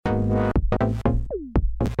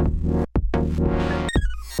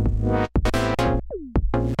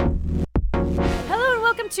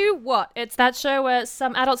to What? It's that show where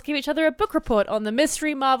some adults give each other a book report on the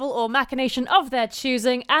mystery, marvel, or machination of their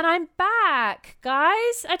choosing. And I'm back,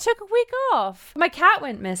 guys. I took a week off. My cat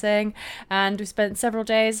went missing, and we spent several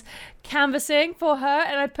days canvassing for her,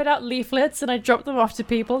 and I put out leaflets and I dropped them off to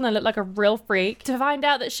people, and I looked like a real freak to find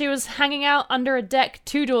out that she was hanging out under a deck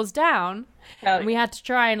 2 doors down. And we had to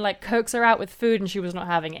try and like coax her out with food, and she was not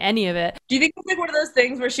having any of it. Do you think it's like one of those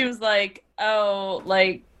things where she was like, oh,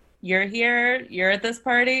 like, you're here, you're at this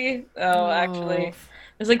party? Oh, actually.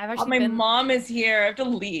 It's like, my mom is here, I have to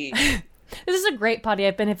leave. This is a great party.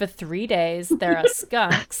 I've been here for 3 days. There are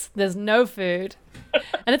skunks. There's no food.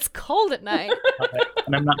 And it's cold at night.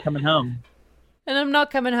 And I'm not coming home.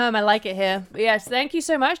 I like it here. But yes, thank you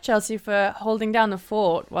so much, Chelsea, for holding down the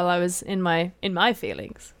fort while I was in my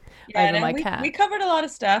feelings. Yeah, and we covered a lot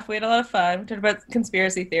of stuff. We had a lot of fun. We talked about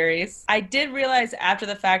conspiracy theories. I did realize after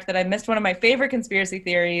the fact that I missed one of my favorite conspiracy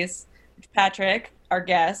theories, Patrick, our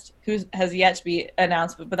guest, who has yet to be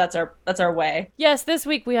announced, but that's our way. Yes, this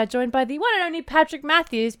week we are joined by the one and only Patrick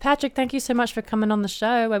Matthews. Patrick, thank you so much for coming on the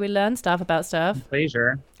show where we learn stuff about stuff.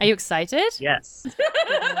 Pleasure. Are you excited? Yes.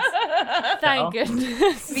 Thank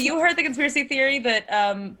goodness. Have you heard the conspiracy theory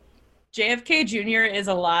that JFK Jr. is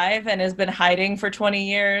alive and has been hiding for 20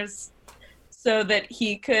 years so that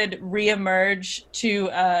he could reemerge to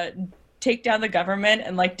take down the government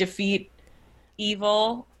and like defeat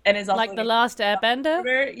evil, and is also like the last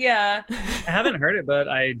Airbender? Yeah. I haven't heard it, but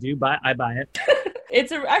I buy it.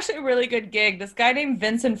 It's actually a really good gig. This guy named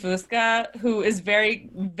Vincent Fusca, who is very,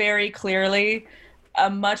 very clearly a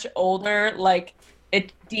much older, like, a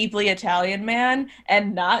deeply Italian man,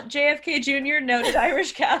 and not JFK Jr., noted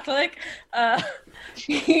Irish Catholic.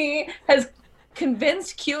 He has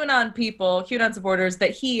convinced QAnon supporters,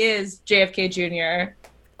 that he is JFK Jr.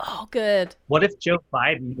 Oh, good. What if Joe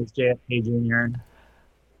Biden is JFK Jr.?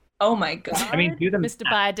 Oh my God. I mean, do the Mr.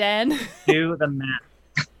 math. Biden. Do the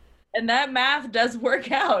math. And that math does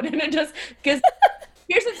work out. And it does, because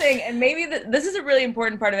here's the thing, and maybe this is a really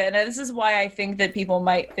important part of it, and this is why I think that people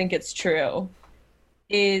might think it's true,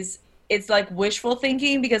 is it's like wishful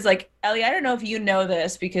thinking, because like, Ellie, I don't know if you know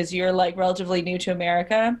this because you're like relatively new to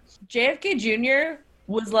America. JFK Jr.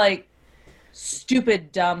 was like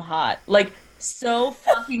stupid dumb hot. Like so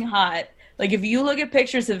fucking hot. Like if you look at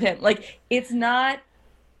pictures of him, like it's not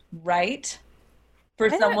right for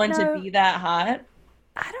someone to be that hot.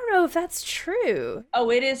 I don't know if that's true.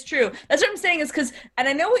 Oh, it is true. That's what I'm saying, is because, and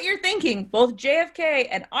I know what you're thinking, both JFK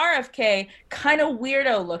and RFK kind of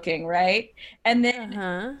weirdo looking, right? And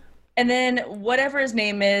then and then whatever his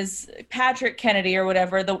name is, Patrick Kennedy or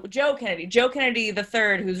whatever, Joe Kennedy the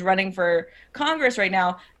third, who's running for Congress right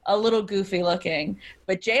now, a little goofy looking.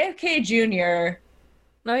 But JFK Jr.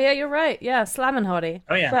 Oh yeah, you're right. Yeah, slamming hottie.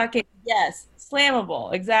 Oh yeah. Fucking yes,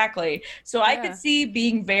 slammable, exactly. So yeah. I could see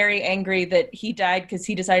being very angry that he died because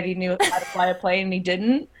he decided he knew how to fly a plane and he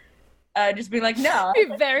didn't. Just being like, no. Be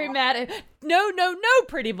very mad at no,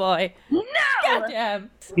 pretty boy. No!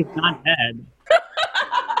 Goddamn. He's not dead.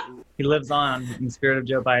 He lives on in the spirit of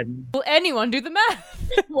Joe Biden. Will anyone do the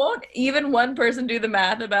math? Won't even one person do the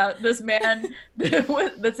math about this man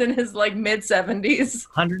that's in his like mid-70s?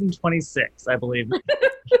 126, I believe.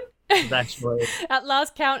 Actually, at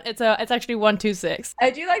last count, it's actually 126. I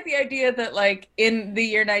do like the idea that like in the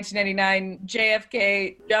year 1999,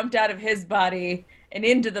 JFK jumped out of his body and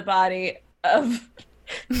into the body of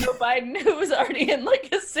Joe Biden, who was already in like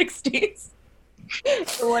his 60s.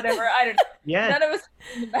 Or whatever, I don't know. Yeah. None of us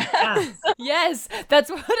do the math. Yeah. Yes,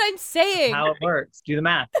 that's what I'm saying. How it works. Do the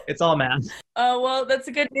math. It's all math. Oh, well, that's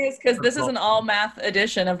a good news, because this is an all math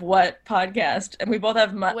edition of What podcast, and we both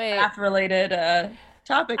have math-related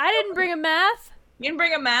topics. I didn't bring a math. You didn't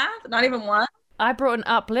bring a math? Not even one? I brought an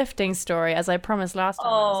uplifting story, as I promised last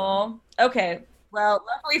time. Oh, okay. Well,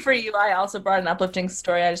 luckily for you, I also brought an uplifting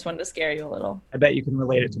story. I just wanted to scare you a little. I bet you can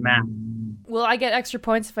relate it to math. Will I get extra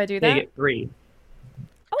points if I do that? You get 3.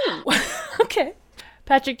 Oh, okay.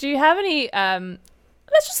 Patrick, do you have any,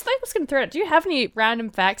 let's go through it. Do you have any random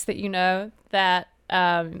facts that you know that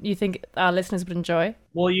you think our listeners would enjoy?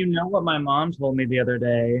 Well, you know what my mom told me the other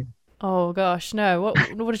day. Oh, gosh, no.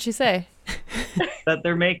 What did she say? That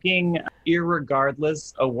they're making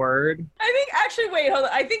irregardless a word. I think, actually, wait, hold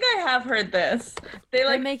on. I think I have heard this.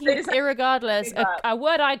 They're making irregardless a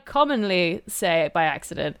word I commonly say by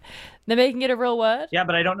accident. They're making it a real word? Yeah,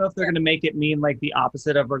 but I don't know if they're going to make it mean like the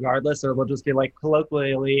opposite of regardless, or they'll just be like,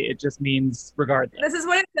 colloquially, it just means regardless. This is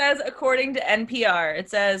what it says according to NPR. It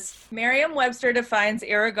says, Merriam-Webster defines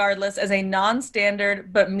irregardless as a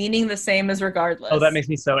non-standard but meaning the same as regardless. Oh, that makes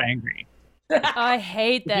me so angry. I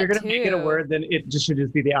hate that, If you're going to make it a word, then it just should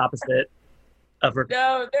just be the opposite.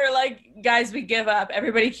 No, they're like, guys, we give up.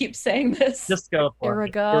 Everybody keeps saying this. Just go for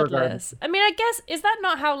it. Irregardless. I mean, I guess, is that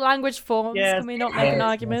not how language forms? Yes, Can we not make an yes,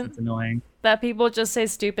 argument? It's annoying. That people just say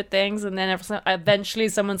stupid things and then eventually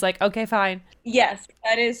someone's like, okay, fine. Yes,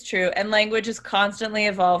 that is true. And language is constantly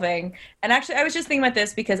evolving. And actually, I was just thinking about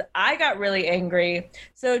this because I got really angry.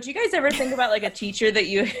 So, do you guys ever think about like a teacher that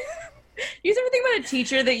you you ever think about a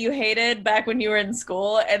teacher that you hated back when you were in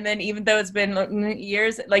school, and then even though it's been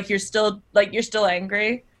years, like you're still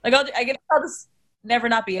angry? Like I'll just never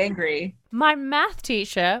not be angry. My math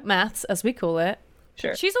teacher, maths as we call it,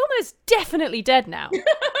 Sure. she's almost definitely dead now.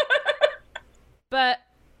 But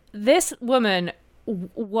this woman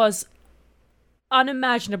was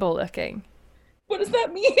unimaginable looking. What does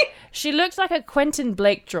that mean? She looked like a Quentin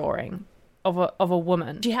Blake drawing of a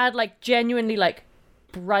woman. She had like genuinely like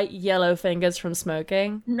bright yellow fingers from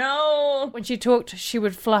smoking. No. When she talked, she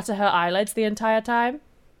would flutter her eyelids the entire time.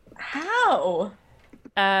 How?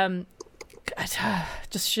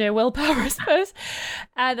 Just sheer willpower, I suppose.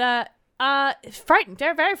 And frightening.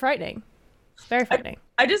 They're very frightening. Very frightening.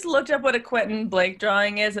 I just looked up what a Quentin Blake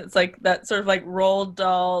drawing is. It's like that sort of like Roald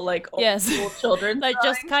Dahl, like old school children's like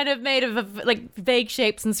drawing. just kind of made of like vague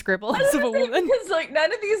shapes and scribbles of a woman. Because like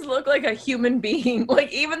none of these look like a human being.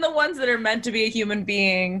 Like even the ones that are meant to be a human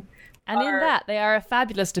being. And in that, they are a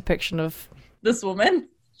fabulous depiction of this woman.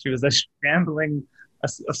 She was a shambling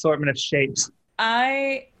assortment of shapes.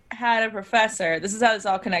 I had a professor. This is how this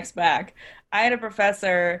all connects back. I had a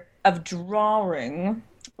professor of drawing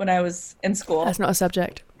when I was in school. That's not a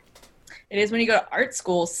subject. It is when you go to art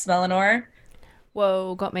school, Smelinor.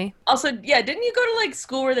 Whoa, got me. Also, yeah, didn't you go to like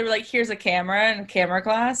school where they were like, here's a camera and camera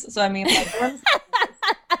class? So I mean, like,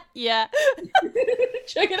 Yeah.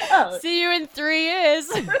 check it out. See you in 3 years.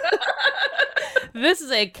 This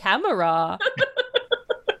is a camera.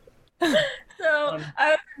 So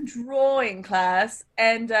I was in drawing class,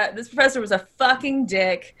 and this professor was a fucking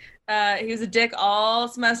dick. He was a dick all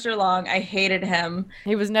semester long. I hated him.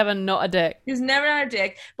 He was never not a dick. He was never not a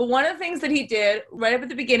dick. But one of the things that he did right up at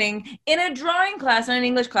the beginning in a drawing class, not an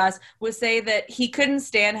English class, was say that he couldn't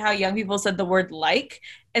stand how young people said the word like.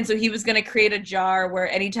 And so he was going to create a jar where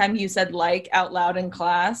anytime you said like out loud in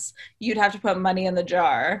class, you'd have to put money in the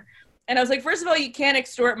jar. And I was like, first of all, you can't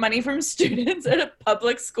extort money from students at a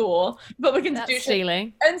public school, public institution. That's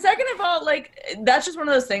stealing. And second of all, like, that's just one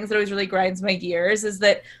of those things that always really grinds my gears, is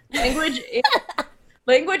that language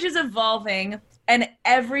is evolving, and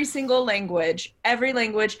every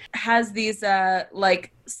language has these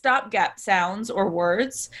like stopgap sounds or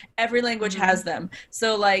words. Every language has them.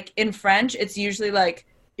 So like in French, it's usually like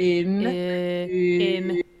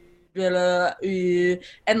im.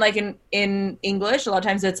 And like in English, a lot of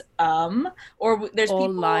times it's or there's or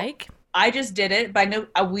people like. I just did it, but I know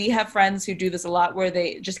we have friends who do this a lot where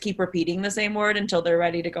they just keep repeating the same word until they're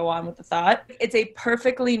ready to go on with the thought. It's a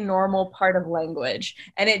perfectly normal part of language.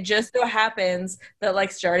 And it just so happens that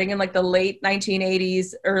like starting in like the late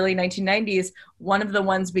 1980s, early 1990s, one of the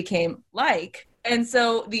ones became like. And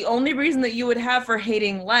so the only reason that you would have for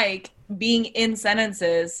hating like being in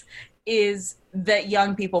sentences is that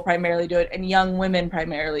young people primarily do it and young women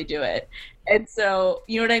primarily do it. And so,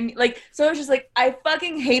 you know what I mean? Like, so I was just like, I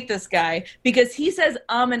fucking hate this guy because he says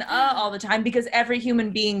and all the time because every human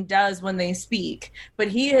being does when they speak. But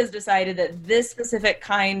he has decided that this specific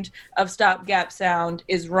kind of stopgap sound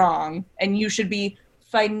is wrong and you should be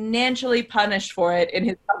financially punished for it in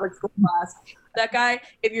his public school class. That guy,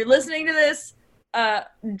 if you're listening to this,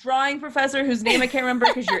 drawing professor whose name I can't remember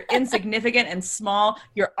because you're insignificant and small,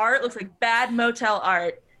 your art looks like bad motel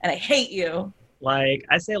art, and I hate you. Like,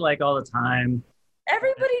 I say like all the time.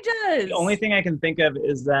 Everybody does. The only thing I can think of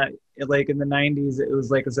is that like in the 90s, it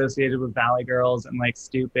was like associated with Valley Girls and like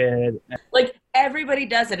stupid. Like everybody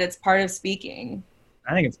does it. It's part of speaking.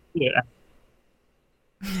 I think it's cute.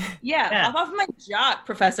 Yeah. Off of my jock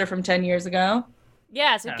professor from 10 years ago.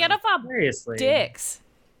 Yeah, so get off our seriously dicks.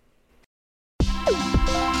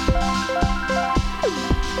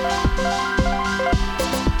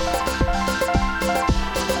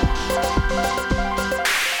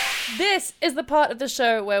 This is the part of the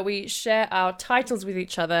show where we share our titles with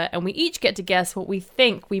each other and we each get to guess what we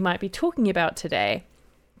think we might be talking about today.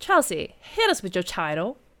 Chelsea, hit us with your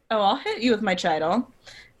title. Oh, I'll hit you with my title.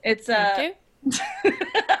 It's Thank you.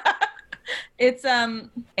 It's and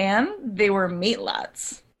they were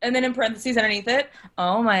meatlots. And then in parentheses underneath it,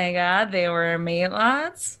 oh my god, they were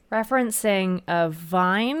meatlots. Referencing a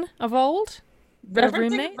Vine of old?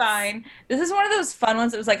 Referencing Vine. This is one of those fun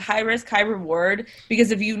ones that was like high risk, high reward. Because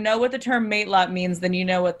if you know what the term matelot means, then you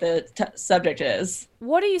know what the subject is.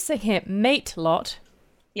 What do you say here? Matelot?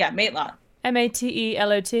 Yeah, matelot.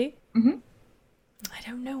 M-A-T-E-L-O-T? Mm-hmm. I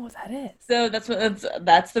don't know what that is. So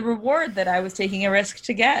that's the reward that I was taking a risk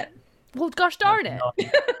to get. Well, gosh darn it.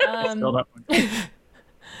 Still don't know.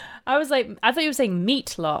 I was like, I thought you were saying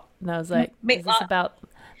meat lot. And I was like, Meat is this lot. about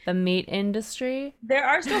the meat industry? There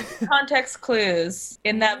are still context clues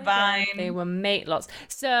in that vine. They were mate lots.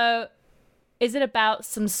 So is it about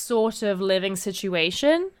some sort of living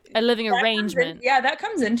situation? A living That comes arrangement? yeah, that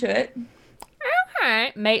comes into it.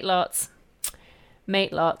 Alright. Mate lots.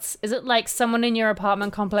 Mate lots. Is it like someone in your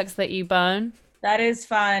apartment complex that you bone? That is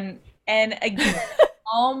fun. And again,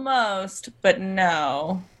 almost, but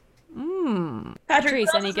no. Patrick, Patrice,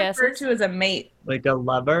 who else any is referred guesses? to as a mate? Like a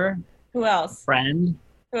lover, Who else? friend,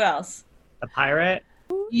 Who else? a pirate.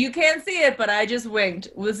 You can't see it, but I just winked.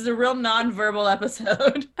 This is a real non-verbal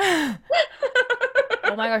episode.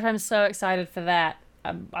 Oh my gosh, I'm so excited for that.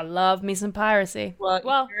 I love me some piracy.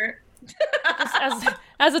 Well, just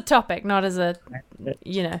as a topic, not as a,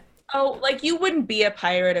 you know. oh, like you wouldn't be a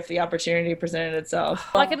pirate if the opportunity presented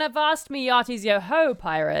itself. Like an Avast me yachts yo ho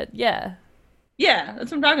pirate. Yeah. Yeah, that's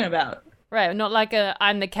what I'm talking about. Right. Not like a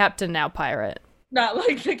I'm the captain now pirate. Not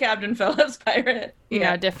like the Captain Phillips pirate. You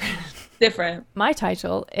Yeah, know, different. different. My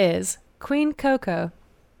title is Queen Coco.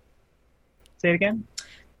 Say it again.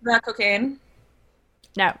 Not cocaine.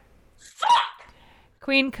 No.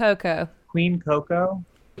 Queen Coco. Queen Coco.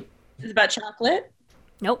 It's about chocolate.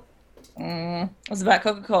 Nope. It's about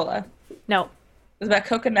Coca-Cola. Nope. It's about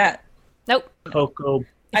coconut. Nope. Coco.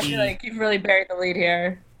 I feel like you've really buried the lead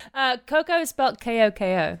here. Coco is spelled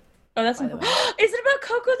Koko. Oh, that's is it about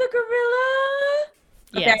Coco the gorilla?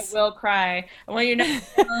 Okay, Yes. I will cry. I want you to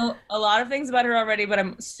know a lot of things about her already, but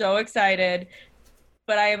I'm so excited.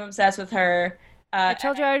 But I am obsessed with her. I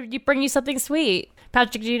told you I'd bring you something sweet.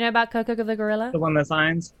 Patrick, do you know about Coco the gorilla? The one that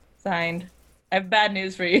signs. Signed. I have bad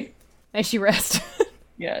news for you. May she rest.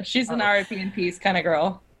 Yeah, she's an RIP in peace kind of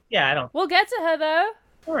girl. Yeah, I don't. We'll get to her though.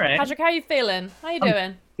 All right. Patrick, how you feeling? How you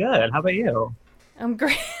doing? Good. How about you? I'm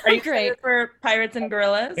great. Are I'm you great. excited for Pirates and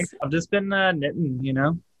Gorillas? I've just been knitting, you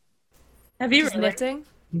know. Have you Just really? knitting.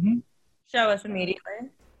 Hmm. Show us immediately.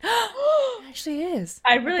 It actually is.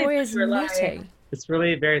 I The really boy think is you're lying. knitting. It's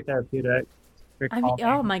really very therapeutic. Very I mean, calming.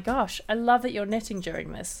 oh my gosh, I love that you're knitting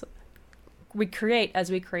during this. We create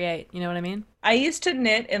as we create. You know what I mean? I used to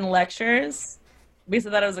knit in lectures because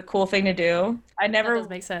I thought it was a cool thing to do. I That never, does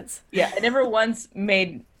make sense. I never once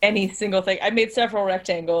made any single thing. I made several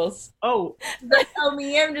rectangles. Oh, Like, oh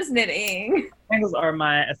me, I'm just knitting. triangles are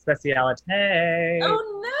my speciality.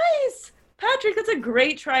 Oh, nice, Patrick. That's a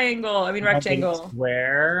great triangle. I mean rectangle.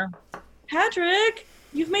 Square. Patrick,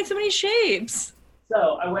 you've made so many shapes.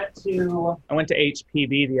 So I went to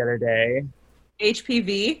HPB the other day.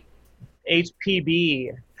 HPV.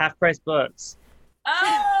 HPB, Half Price Books.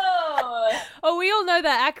 Oh, Oh, we all know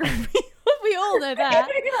that acronym. We all know that.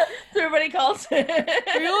 so everybody calls We it.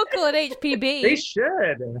 all call it They HPB.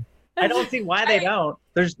 should. I don't see why they don't.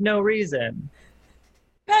 There's no reason.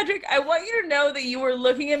 Patrick, I want you to know that you were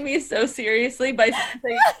looking at me so seriously by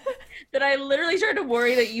saying that I literally started to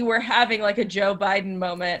worry that you were having like a Joe Biden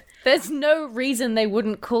moment. There's no reason they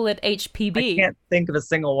wouldn't call it I HPB. can't think of a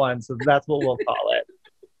single one, so that's what we'll call it.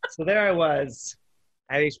 So there I was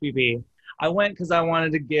at HPB. I went because I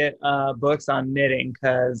wanted to get books on knitting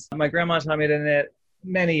because my grandma taught me to knit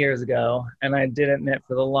many years ago, and I didn't knit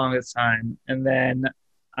for the longest time. And then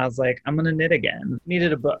I was like, I'm going to knit again.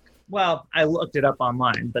 Needed a book. Well, I looked it up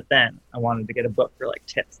online, but then I wanted to get a book for like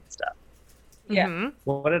tips and stuff. Yeah. Mhm.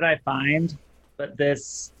 What did I find? But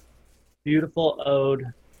this beautiful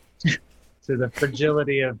ode to the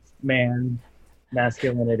fragility of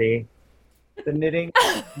masculinity. The knitting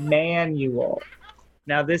manual.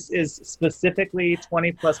 Now, this is specifically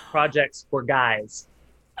 20 plus projects for guys.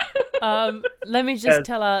 Let me just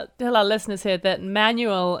tell our listeners here that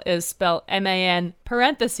manual is spelled MAN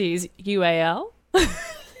parentheses UAL.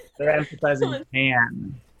 They're emphasizing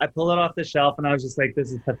man. I pulled it off the shelf and I was just like,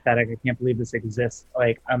 this is pathetic. I can't believe this exists.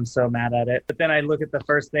 Like, I'm so mad at it. But then I look at the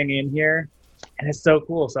first thing in here and it's so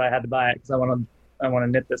cool. So I had to buy it because I want to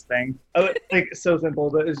knit this thing. Oh, it's like so simple,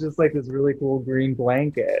 but it's just like this really cool green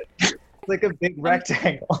blanket. It's like a big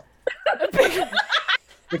rectangle.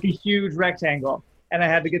 Like a huge rectangle. And I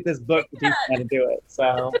had to get this book to teach me how to do it.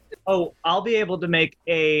 So, I'll be able to make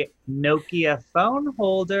a Nokia phone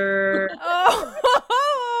holder.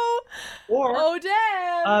 Or Oh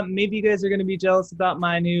damn! maybe you guys are going to be jealous about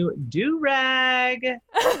my new do-rag,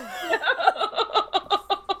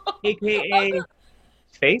 aka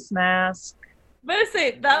face mask. But I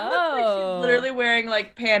say that looks like Oh. she's literally wearing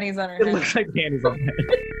like panties on her It head. looks like panties on my head.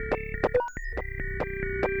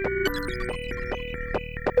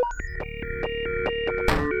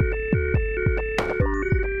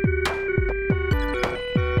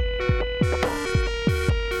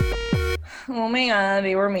 my god,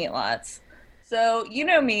 they were meatlots. So, you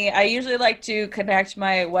know me, I usually like to connect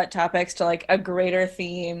my what topics to like a greater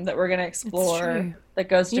theme that we're going to explore that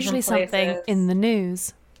goes to usually different places. Something in the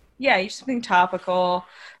news. Yeah, usually something topical.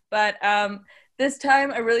 But this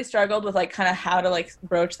time I really struggled with like kind of how to like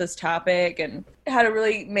broach this topic and how to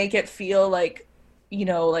really make it feel like, you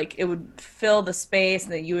know, like it would fill the space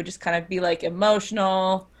and that you would just kind of be like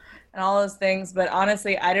emotional and all those things. But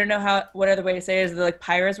honestly, I don't know what other way to say it is that like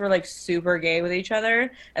pirates were like super gay with each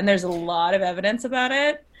other, and there's a lot of evidence about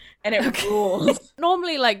it, and it rules.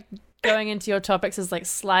 Normally, like going into your topics is like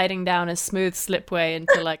sliding down a smooth slipway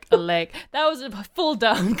into like a lake. That was a full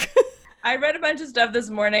dunk. I read a bunch of stuff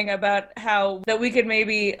this morning about how that we could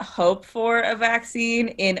maybe hope for a vaccine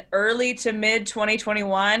in early to mid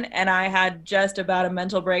 2021, and I had just about a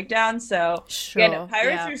mental breakdown. So again,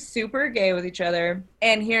 pirates are super gay with each other.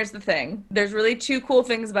 And here's the thing. There's really two cool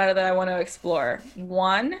things about it that I want to explore.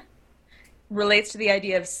 One relates to the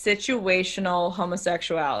idea of situational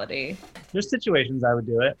homosexuality. There's situations I would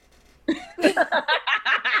do it.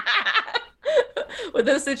 Would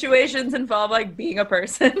those situations involve like being a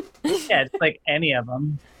person? Yeah, it's like any of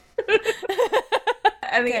them.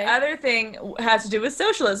 And the other thing has to do with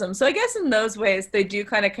socialism. So I guess in those ways, they do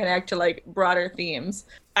kind of connect to like broader themes.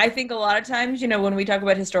 I think a lot of times, you know, when we talk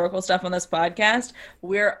about historical stuff on this podcast,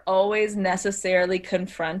 we're always necessarily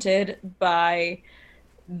confronted by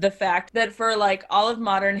the fact that for like all of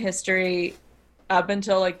modern history up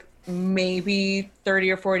until like maybe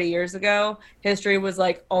 30 or 40 years ago, history was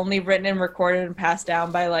like only written and recorded and passed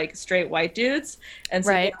down by like straight white dudes. And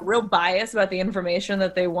so they had a real bias about the information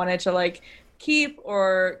that they wanted to like keep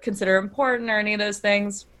or consider important or any of those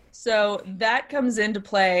things. So that comes into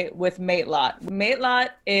play with matelot. Matelot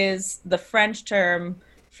is the French term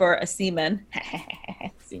for a seaman.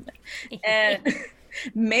 Seaman. And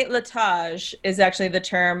matelotage is actually the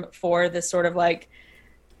term for this sort of like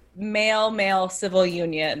male civil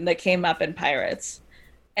union that came up in pirates.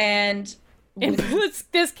 And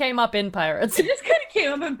this came up in pirates. It just kind of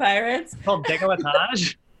came up in pirates. It's called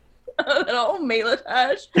décolletage. Oh,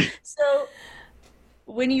 matelotage. So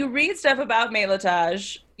when you read stuff about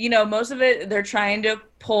matelotage, you know, most of it they're trying to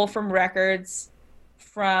pull from records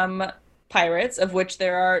from pirates, of which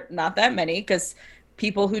there are not that many because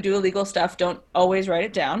people who do illegal stuff don't always write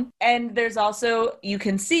it down. And there's also, you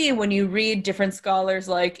can see when you read different scholars'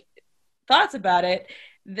 like thoughts about it,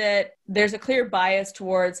 that there's a clear bias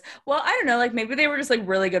towards, well, I don't know, like maybe they were just like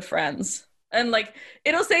really good friends. And like,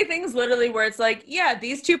 it'll say things literally where it's like, yeah,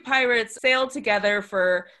 these two pirates sailed together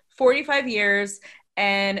for 45 years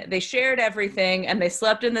and they shared everything and they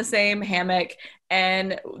slept in the same hammock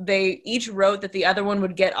and they each wrote that the other one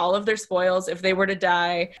would get all of their spoils if they were to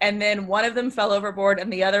die. And then one of them fell overboard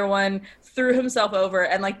and the other one threw himself over,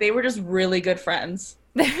 and like they were just really good friends.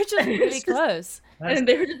 They were just really close. And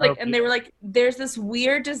they were just like, and they were like, there's this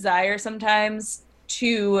weird desire sometimes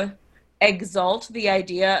to exalt the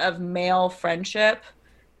idea of male friendship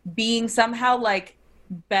being somehow like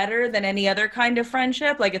better than any other kind of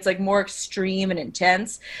friendship. Like it's like more extreme and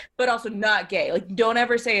intense, but also not gay. Like don't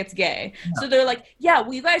ever say it's gay. No. So they're like, yeah,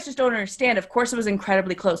 well, you guys just don't understand. Of course it was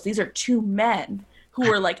incredibly close. These are two men who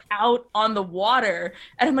were like out on the water.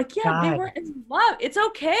 And I'm like, yeah, they weren't in love. It's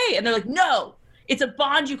okay. And they're like, no, it's a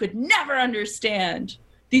bond you could never understand.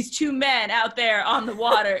 These two men out there on the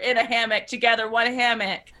water in a hammock together, one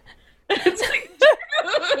hammock. It's like,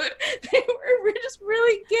 dude, they were just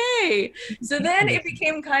really gay. So then it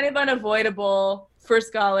became kind of unavoidable for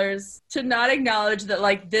scholars to not acknowledge that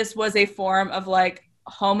like this was a form of like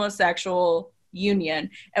homosexual union.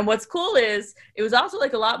 And what's cool is it was also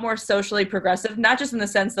like a lot more socially progressive, not just in the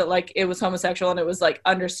sense that like it was homosexual and it was like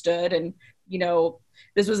understood, and you know,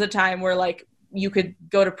 this was a time where like you could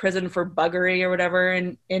go to prison for buggery or whatever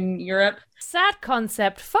in Europe. Sad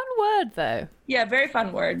concept. Fun word, though. Yeah, very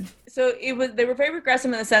fun word. So they were very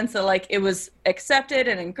progressive in the sense that, like, it was accepted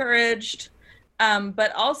and encouraged.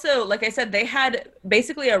 But also, like I said, they had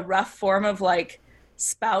basically a rough form of, like,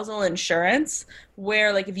 spousal insurance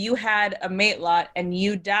where, like, if you had a matelot and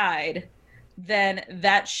you died, then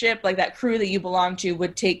that ship, like, that crew that you belonged to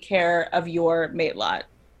would take care of your matelot,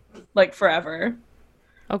 like, forever.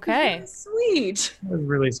 Okay. Really sweet. That was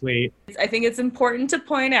really sweet. I think it's important to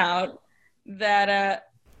point out that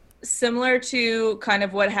similar to kind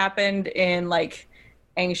of what happened in like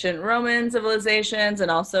ancient Roman civilizations and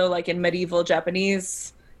also like in medieval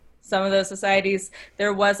Japanese, some of those societies,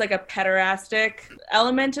 there was like a pederastic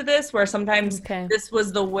element to this where sometimes this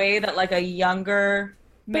was the way that like a younger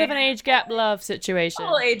bit of an age gap love situation. A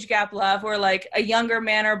little age gap love where like a younger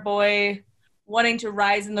man or boy wanting to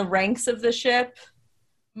rise in the ranks of the ship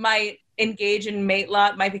might engage in mate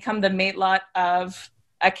lot, might become the mate lot of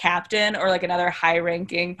a captain or like another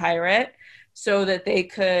high-ranking pirate, so that they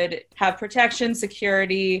could have protection,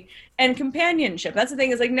 security, and companionship. That's the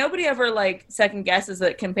thing, is like nobody ever like second guesses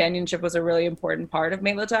that companionship was a really important part of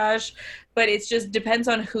matelotage, but it just depends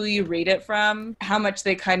on who you read it from, how much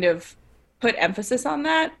they kind of put emphasis on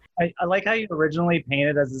that. I like how you originally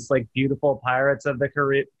painted as this like beautiful pirates of the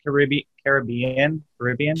Caribbean.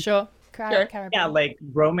 Sure. Sure. Yeah, like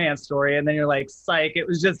romance story, and then you're like, psych, it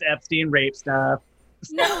was just Epstein rape stuff.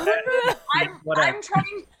 No,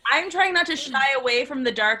 I'm trying not to shy away from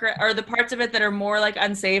the darker or the parts of it that are more like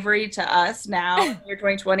unsavory to us now in the year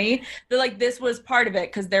 2020. But like this was part of it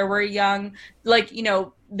because there were young, like, you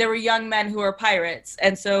know, there were young men who were pirates,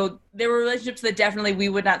 and so there were relationships that definitely we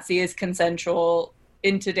would not see as consensual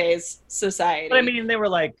in today's society. But I mean, they were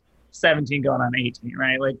like 17 going on 18,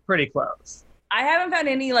 right? Like pretty close. I haven't found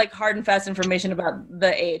any like hard and fast information about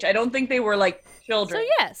the age. I don't think they were like children. So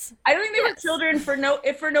yes. I don't think they were children for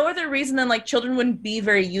no other reason than like children wouldn't be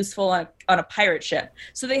very useful on a pirate ship.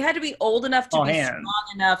 So they had to be old enough to be strong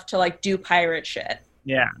enough to like do pirate shit.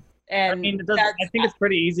 Yeah. And I mean, I think it's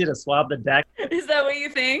pretty easy to swab the deck. Is that what you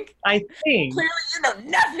think? I think. Clearly you know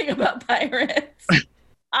nothing about pirates.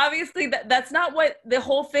 Obviously that's not what the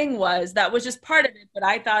whole thing was. That was just part of it, but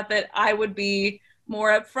I thought that I would be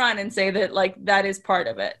more upfront and say that like that is part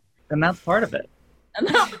of it. And that's part of it. And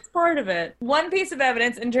that's part of it. One piece of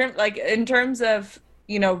evidence in terms of,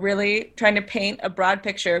 you know, really trying to paint a broad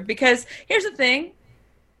picture, because here's the thing,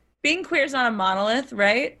 being queer is not a monolith,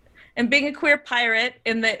 right? And being a queer pirate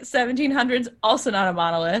in the 1700s, also not a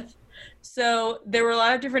monolith. So there were a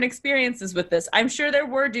lot of different experiences with this. I'm sure there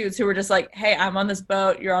were dudes who were just like, hey, I'm on this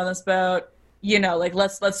boat, you're on this boat, you know, like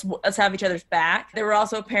let's have each other's back. There were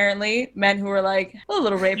also apparently men who were like, oh,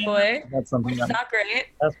 little rape boy. That's something that's not great.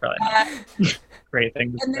 That's probably not great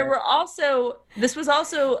thing to say. And there were also, this was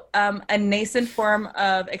also a nascent form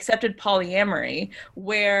of accepted polyamory,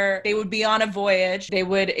 where they would be on a voyage, they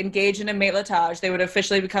would engage in a matelotage, they would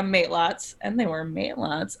officially become matelots, and they were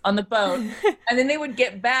matelots on the boat, and then they would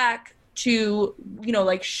get back to, you know,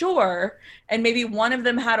 like shore, and maybe one of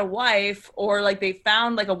them had a wife, or like they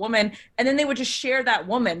found like a woman, and then they would just share that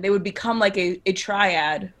woman. They would become like a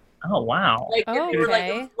triad. Oh wow. Like they were like,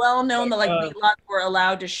 it was well known that like matelots were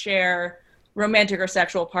allowed to share romantic or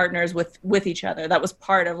sexual partners with each other. That was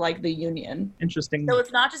part of like the union. Interesting. So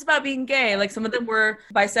it's not just about being gay. Like some of them were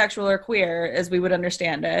bisexual or queer, as we would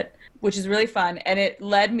understand it, which is really fun. And it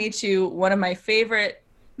led me to one of my favorite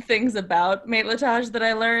things about matelotage that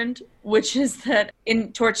I learned, which is that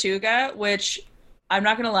in Tortuga, which I'm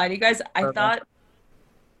not gonna lie to you guys, I thought,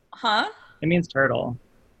 it means turtle.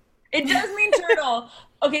 It does mean turtle.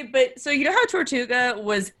 Okay, but so you know how Tortuga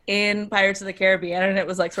was in Pirates of the Caribbean, and it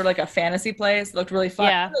was like sort of like a fantasy place. It looked really fun.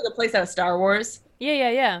 Yeah. Like a place out of Star Wars.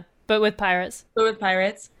 Yeah. But with pirates.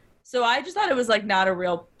 So I just thought it was like not a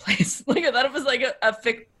real place. Like I thought it was like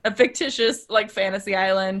a fictitious like fantasy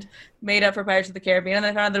island made up for Pirates of the Caribbean, and I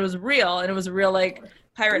found out that it was real, and it was a real like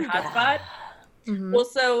pirate hotspot. Mm-hmm. Well,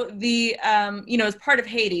 so the you know, it was part of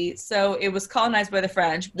Haiti, so it was colonized by the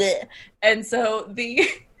French. Blech. And so the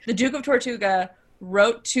Duke of Tortuga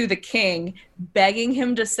wrote to the king begging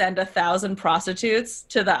him to send 1,000 prostitutes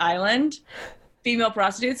to the island, female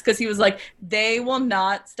prostitutes, because he was like, they will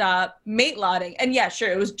not stop matelotting. And yeah,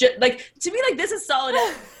 sure, it was just like, to me, like, this is solid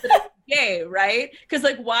gay, right? Because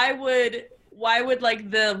like why would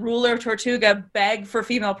like the ruler of Tortuga beg for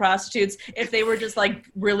female prostitutes if they were just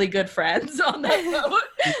like really good friends on that boat?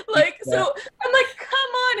 Like, so I'm like,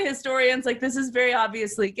 come on, historians, like this is very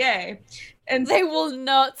obviously gay. And they will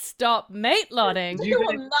not stop matelotting. They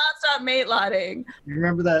will not stop matelotting. You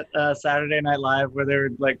remember that Saturday Night Live where they were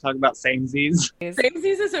like talking about samesies?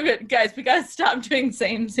 Samesies is so good. Guys, we gotta stop doing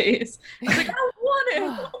samesies. I was like, I don't want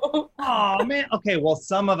to. Oh man. Okay, well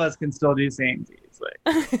some of us can still do samesies.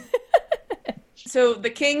 Like. So the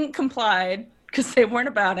king complied because they weren't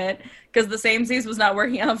about it, because the samesies was not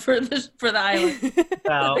working out for the island.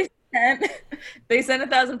 Wow. They sent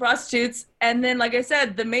 1,000 prostitutes, and then, like I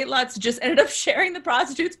said, the matelots just ended up sharing the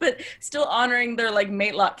prostitutes, but still honoring their like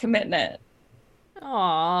matelot commitment.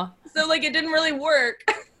 Aww. So like it didn't really work.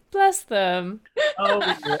 Bless them. Oh,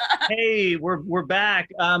 hey, we're back,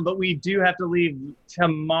 but we do have to leave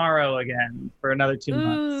tomorrow again for another 2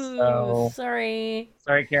 months. So sorry,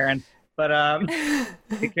 Karen. But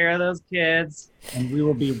take care of those kids, and we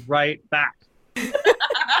will be right back.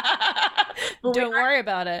 Don't worry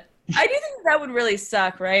about it. I do think that would really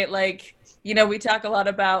suck, right? Like, you know, we talk a lot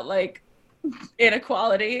about like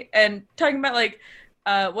inequality and talking about like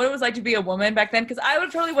what it was like to be a woman back then, because I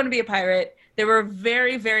would totally want to be a pirate. There were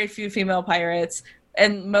very, very few female pirates.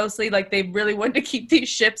 And mostly like they really wanted to keep these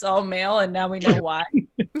ships all male, and now we know why.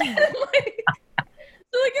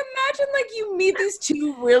 So like imagine like you meet these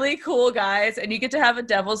two really cool guys and you get to have a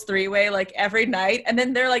devil's three-way like every night, and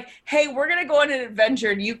then they're like, hey, we're gonna go on an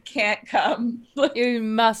adventure and you can't come. You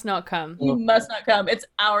must not come. You must not come. It's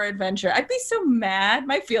our adventure. I'd be so mad.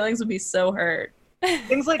 My feelings would be so hurt.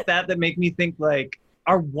 Things like that make me think like,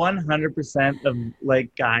 are 100% of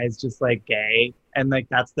like guys just like gay, and like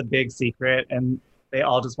that's the big secret, and they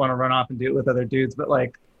all just want to run off and do it with other dudes, but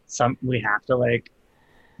like we have to like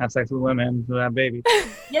have sex with women to have babies.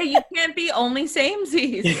 Yeah, you can't be only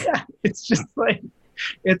samesies. Yeah, it's just like,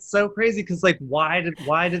 it's so crazy because like why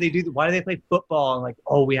do they do that? Why do they play football and like,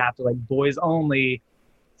 oh, we have to like boys only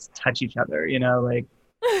touch each other, you know, like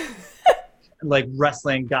like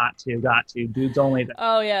wrestling got to dudes only.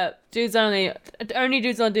 Oh yeah, dudes only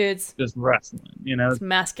dudes on dudes. Just wrestling, you know. It's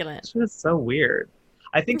masculine. It's just so weird.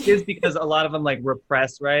 I think it's because a lot of them like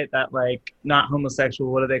repress, right? That like not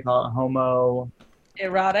homosexual. What do they call it? Homo.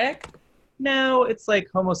 Erotic? No, it's like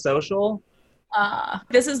homosocial.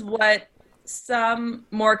 This is what some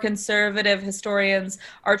more conservative historians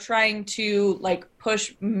are trying to like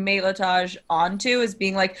push matelotage onto, as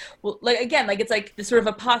being like, well, like again, like it's like the sort of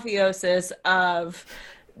apotheosis of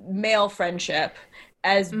male friendship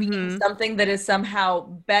as being something that is somehow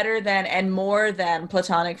better than and more than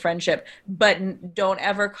platonic friendship, but don't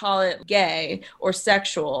ever call it gay or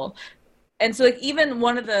sexual. And so like even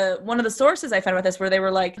one of the sources I found about this where they were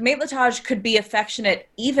like, matelotage could be affectionate,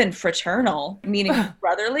 even fraternal, meaning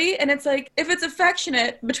brotherly. And it's like, if it's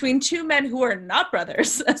affectionate between two men who are not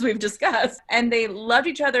brothers, as we've discussed, and they loved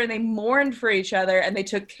each other and they mourned for each other and they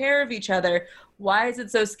took care of each other, why is it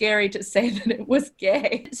so scary to say that it was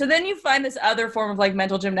gay? So then you find this other form of like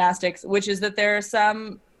mental gymnastics, which is that there are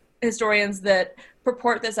some historians that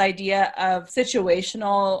purport this idea of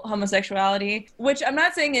situational homosexuality, which I'm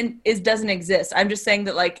not saying doesn't exist. I'm just saying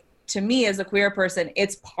that, like, to me as a queer person,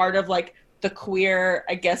 it's part of like the queer,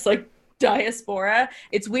 I guess, like diaspora.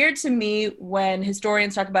 It's weird to me when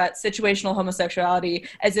historians talk about situational homosexuality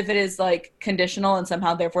as if it is like conditional and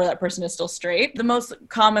somehow therefore that person is still straight. The most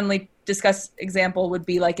commonly discussed example would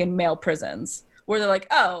be like in male prisons, where they're like,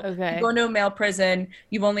 oh, okay, you go into a male prison,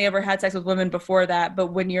 you've only ever had sex with women before that, but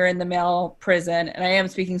when you're in the male prison, and I am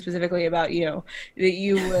speaking specifically about you, that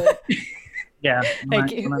you would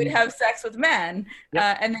you would have sex with men,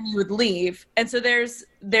 and then you would leave. And so there's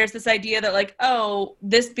this idea that like, oh,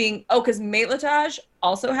 because matelotage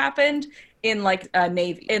also happened in like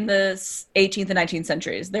Navy in the 18th and 19th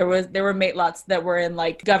centuries. There were matelots that were in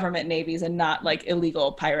like government navies and not like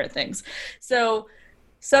illegal pirate things. So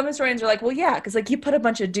some historians are like, well, yeah, because like you put a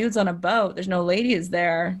bunch of dudes on a boat, there's no ladies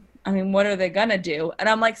there. I mean, what are they gonna do? And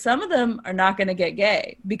I'm like, some of them are not gonna get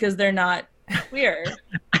gay because they're not queer.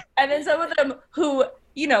 And then some of them who,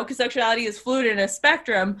 you know, because sexuality is fluid in a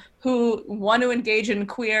spectrum, who want to engage in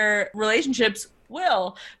queer relationships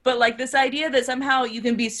will. But like this idea that somehow you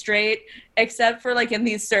can be straight except for like in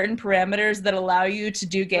these certain parameters that allow you to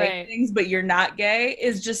do gay things, but you're not gay,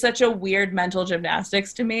 is just such a weird mental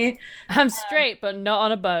gymnastics to me. I'm straight, but not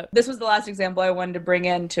on a boat. This was the last example I wanted to bring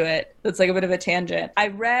into it. That's like a bit of a tangent. I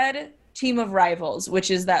read Team of Rivals,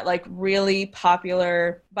 which is that like really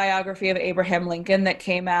popular biography of Abraham Lincoln that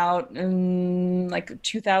came out in like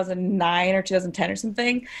 2009 or 2010 or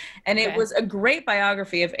something. And it was a great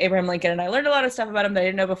biography of Abraham Lincoln. And I learned a lot of stuff about him that I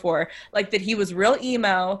didn't know before, like that he was real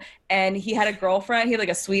emo and he had a girlfriend. He had like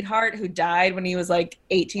a sweetheart who died when he was like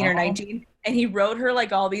 18 or 19. And he wrote her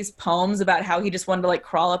like all these poems about how he just wanted to like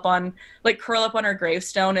curl up on her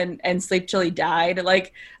gravestone and sleep till he died.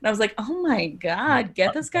 Like, and I was like, oh my God,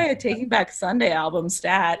 get this guy a Taking Back Sunday album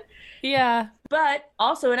stat. Yeah. But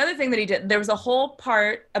also another thing that he did, there was a whole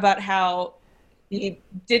part about how he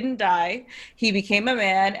didn't die. He became a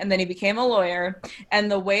man and then he became a lawyer.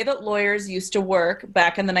 And the way that lawyers used to work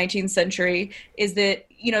back in the 19th century is that,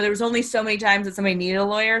 you know, there was only so many times that somebody needed a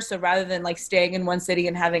lawyer. So rather than like staying in one city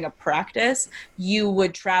and having a practice, you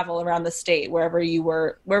would travel around the state wherever you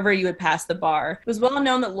would pass the bar. It was well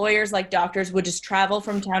known that lawyers, like doctors, would just travel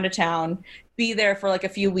from town to town, be there for like a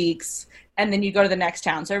few weeks, and then you go to the next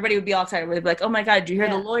town. So everybody would be all excited. They'd be like, oh my God, do you hear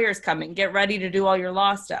the lawyer's coming? Get ready to do all your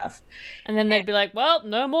law stuff. And then they'd be like, well,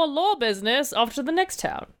 no more law business, off to the next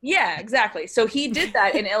town. Yeah, exactly. So he did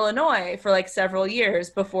that in Illinois for like several years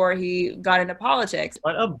before he got into politics. What?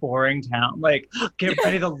 What a boring town. Like, get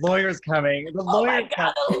ready, the lawyer's coming. The Oh my lawyer's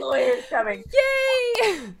God, the lawyer's coming.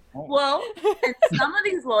 Yay! Well, and some of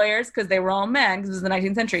these lawyers, because they were all men, because it was the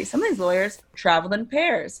 19th century, some of these lawyers traveled in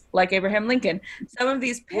pairs, like Abraham Lincoln. Some of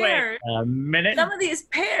these pairs, Wait a minute. some of these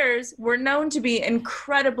pairs were known to be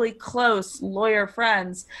incredibly close lawyer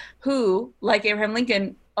friends who, like Abraham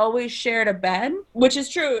Lincoln, always shared a bed, which is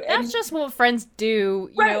true. That's just what friends do,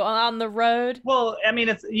 you Right. know, on the road. Well, I mean,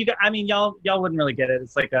 y'all wouldn't really get it.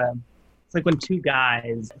 It's like when two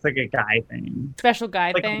guys. It's like a guy thing. Special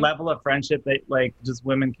guy Like thing. a level of friendship that like just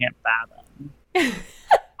women can't fathom.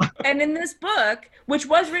 And in this book, which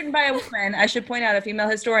was written by a woman, I should point out, a female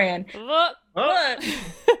historian, Look. Oh,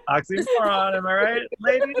 oxymoron, am I right,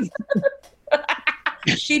 ladies?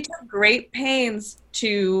 she took great pains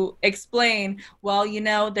to explain, well, you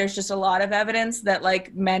know, there's just a lot of evidence that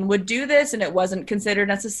like men would do this and it wasn't considered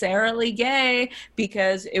necessarily gay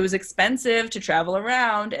because it was expensive to travel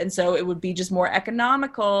around. And so it would be just more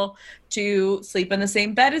economical to sleep in the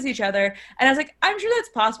same bed as each other. And I was like, I'm sure that's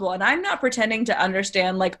possible. And I'm not pretending to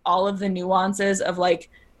understand like all of the nuances of like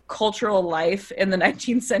cultural life in the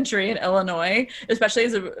 19th century in Illinois, especially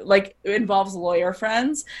as it like involves lawyer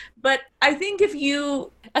friends. But I think if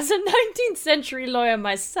you As a 19th century lawyer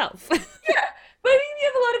myself. But I mean, you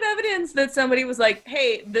have a lot of evidence that somebody was like,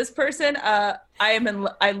 "Hey, this person,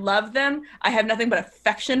 I love them. I have nothing but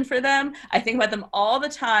affection for them. I think about them all the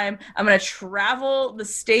time. I'm going to travel the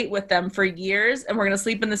state with them for years, and we're going to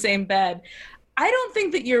sleep in the same bed." I don't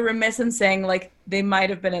think that you're remiss in saying like they might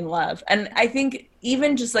have been in love. And I think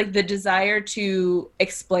even just like the desire to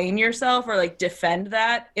explain yourself or like defend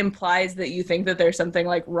that implies that you think that there's something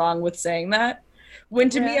like wrong with saying that. When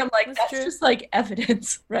to me, Yeah, I'm like, that's that's true. just like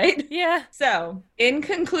evidence, right? Yeah. So, in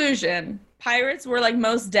conclusion, pirates were like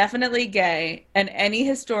most definitely gay, and any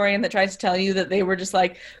historian that tries to tell you that they were just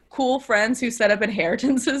like cool friends who set up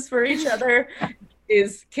inheritances for each other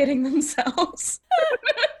is kidding themselves.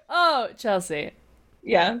 Oh, Chelsea.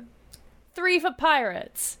 Yeah. 3 for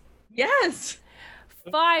pirates. Yes.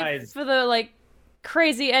 5 Guys. for the like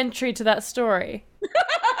crazy entry to that story.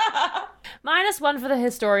 -1 for the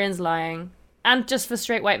historians lying. And just for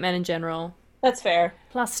straight white men in general. That's fair.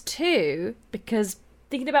 +2 because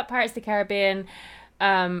thinking about Pirates of the Caribbean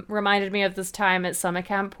reminded me of this time at summer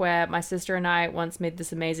camp where my sister and I once made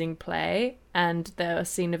this amazing play, and the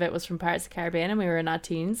scene of it was from Pirates of the Caribbean, and we were in our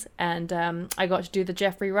teens, and I got to do the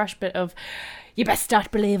Jeffrey Rush bit of, "You best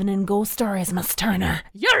start believing in ghost stories, Miss Turner.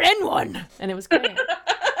 You're in one!" And it was great.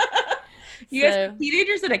 You guys were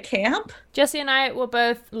teenagers at a camp? Jesse and I were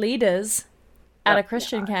both leaders at a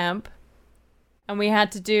Christian camp, and we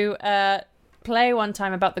had to do a play one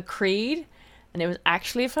time about the Creed, and it was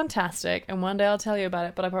actually fantastic. And one day I'll tell you about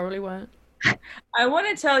it, but I probably won't. I want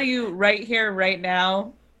to tell you right here, right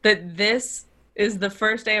now, that this is the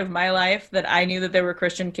first day of my life that I knew that there were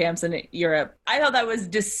Christian camps in Europe. I thought that was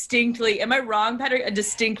distinctly, am I wrong, Patrick?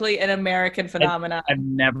 Distinctly an American phenomenon. I've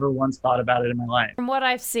never once thought about it in my life. From what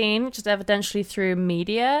I've seen, just evidentially through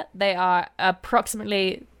media, they are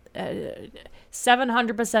approximately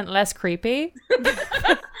 700% less creepy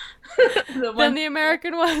than the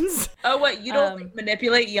American ones. Oh, what? You don't like,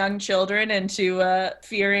 manipulate young children into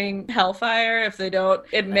fearing hellfire if they don't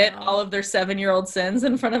admit all of their 7-year-old sins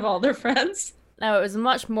in front of all their friends? No, it was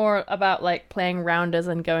much more about like playing rounders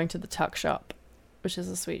and going to the tuck shop, which is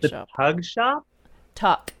a sweet The shop. pug shop?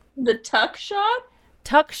 Tuck. The tuck shop?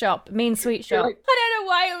 Tuck shop means sweet shop. like- I don't know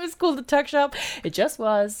why it was called the tuck shop. It just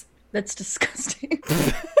was. That's disgusting.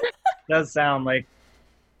 Does sound like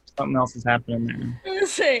something else is happening there. I'm gonna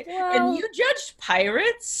say, Well- and you judged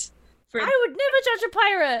pirates for I would never judge a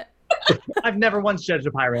pirate. I've never once judged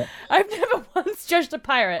a pirate. I've never once judged a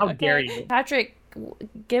pirate. How okay? dare you. Patrick,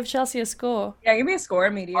 give Chelsea a score. Yeah, give me a score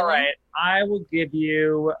immediately. All right, I will give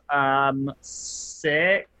you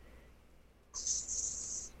 6.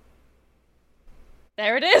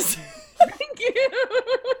 There it is. Thank you.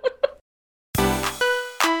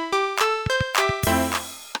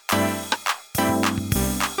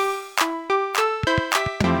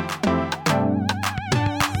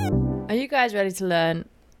 Are you guys ready to learn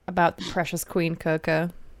about the precious Queen Coco?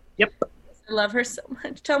 Yep. I love her so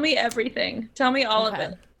much. Tell me everything. Tell me all of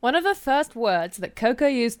it. One of the first words that Coco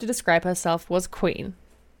used to describe herself was queen.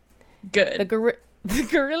 Good. The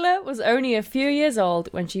gorilla was only a few years old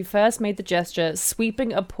when she first made the gesture,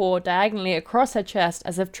 sweeping a paw diagonally across her chest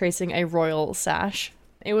as if tracing a royal sash.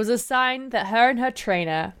 It was a sign that her and her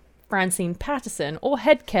trainer, Francine Patterson, or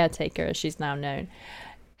head caretaker as she's now known,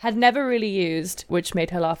 had never really used, which made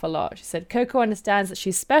her laugh a lot. She said, Coco understands that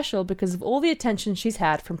she's special because of all the attention she's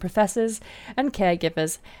had from professors and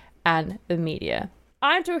caregivers and the media.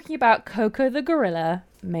 I'm talking about Coco the gorilla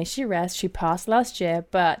may she rest. She passed last year,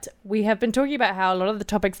 but we have been talking about how a lot of the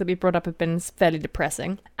topics that we brought up have been fairly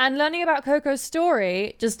depressing. And learning about Coco's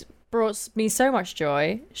story just brought me so much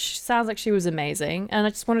joy. She sounds like she was amazing, and I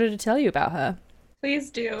just wanted to tell you about her.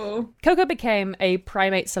 Please do. Coco became a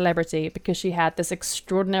primate celebrity because she had this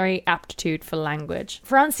extraordinary aptitude for language.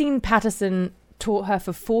 Francine Patterson taught her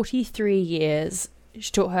for 43 years.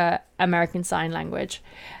 She taught her American Sign Language.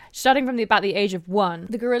 Starting from about the age of 1,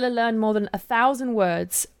 the gorilla learned more than 1,000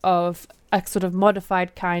 words of a sort of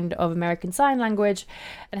modified kind of American Sign Language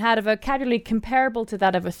and had a vocabulary comparable to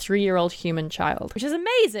that of a 3-year-old human child, which is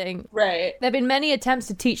amazing. Right. There have been many attempts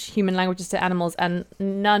to teach human languages to animals, and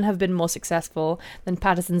none have been more successful than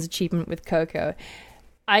Patterson's achievement with Coco.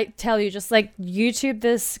 I tell you, just like YouTube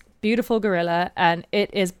this beautiful gorilla, and it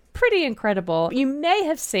is pretty incredible. You may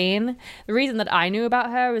have seen, the reason that I knew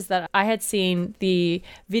about her is that I had seen the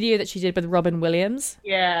video that she did with Robin Williams.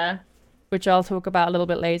 Yeah. Which I'll talk about a little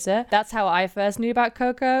bit later. That's how I first knew about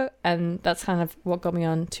Coco, and that's kind of what got me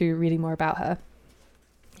on to reading more about her.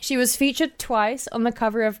 She was featured twice on the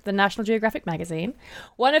cover of the National Geographic magazine.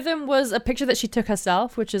 One of them was a picture that she took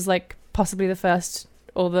herself, which is like possibly the first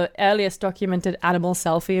or the earliest documented animal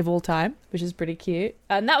selfie of all time, which is pretty cute.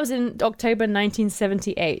 And that was in October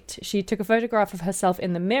 1978. She took a photograph of herself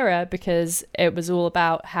in the mirror because it was all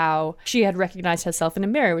about how she had recognized herself in a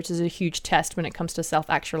mirror, which is a huge test when it comes to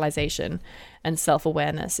self-actualization and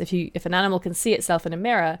self-awareness. If an animal can see itself in a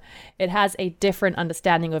mirror, it has a different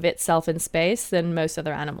understanding of itself in space than most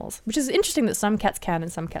other animals, which is interesting that some cats can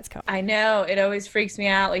and some cats can't. I know. It always freaks me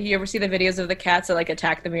out. Like, you ever see the videos of the cats that like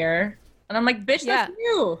attack the mirror? And I'm like, bitch, that's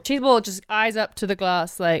you. She's all just eyes up to the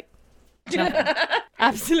glass, like nothing.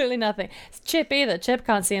 Absolutely nothing. It's Chip either. Chip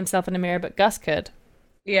can't see himself in the mirror, but Gus could.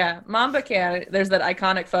 Yeah, Mamba can. There's that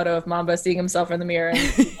iconic photo of Mamba seeing himself in the mirror and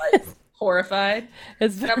he's like horrified.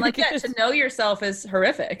 And I'm like, yeah, to know yourself is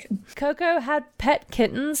horrific. Coco had pet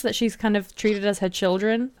kittens that she's kind of treated as her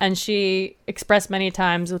children, and she expressed many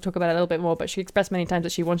times, we'll talk about it a little bit more, but she expressed many times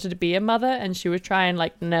that she wanted to be a mother, and she would try and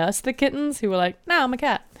like nurse the kittens who were like, no, I'm a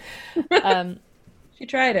cat. She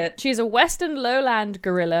tried it. She's a western lowland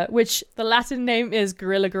gorilla, which the Latin name is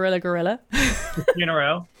gorilla, gorilla, gorilla. In a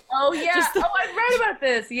row. Oh yeah. I read about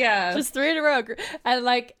this. Yeah. Just 3 in a row. And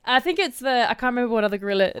like, I think it's I can't remember what other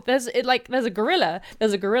gorilla. There's a gorilla.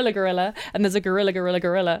 There's a gorilla, and there's a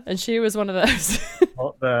gorilla. And she was one of those.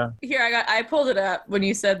 Here, I pulled it up when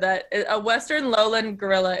you said that. A western lowland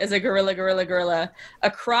gorilla is a gorilla.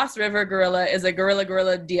 A cross river gorilla is a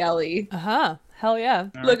gorilla DLE. Uh-huh. Hell yeah.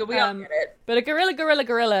 Look, we all get it. But a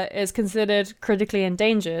gorilla is considered critically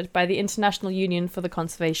endangered by the International Union for the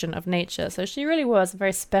Conservation of Nature. So she really was a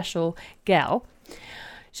very special gal.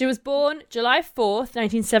 She was born July 4th,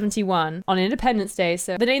 1971 on Independence Day.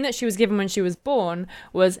 So the name that she was given when she was born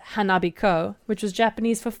was Hanabiko, which was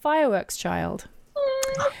Japanese for fireworks child.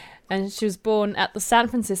 And she was born at the San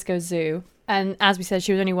Francisco Zoo. And as we said,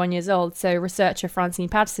 she was only 1 year old. So researcher Francine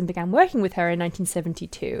Patterson began working with her in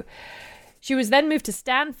 1972. She was then moved to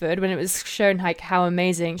Stanford when it was shown like how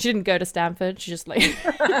amazing. She didn't go to Stanford. She just like...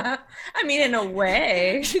 I mean, in a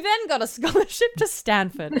way. She then got a scholarship to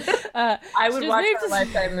Stanford. I would watch that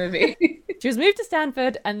Lifetime movie. She was moved to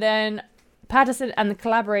Stanford, and then Patterson and the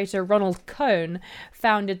collaborator Ronald Cohn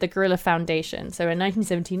founded the Gorilla Foundation. So in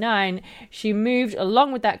 1979, she moved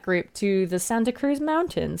along with that group to the Santa Cruz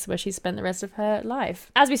Mountains, where she spent the rest of her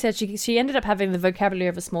life. As we said, she ended up having the vocabulary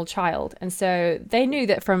of a small child. And so they knew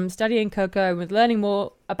that from studying Coco and with learning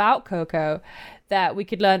more about Coco, that we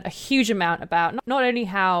could learn a huge amount about not only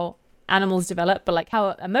how animals develop, but like how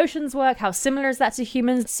emotions work, how similar is that to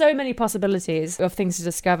humans? So many possibilities of things to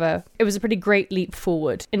discover. It was a pretty great leap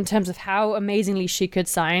forward in terms of how amazingly she could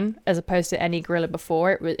sign as opposed to any gorilla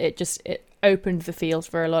before. It opened the field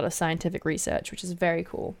for a lot of scientific research, which is very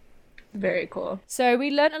cool. Very cool. So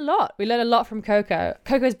we learned a lot. We learned a lot from Coco.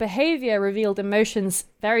 Coco's behavior revealed emotions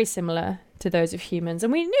very similar to those of humans.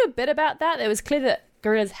 And we knew a bit about that. It was clear that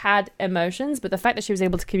gorillas had emotions, but the fact that she was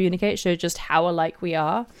able to communicate showed just how alike we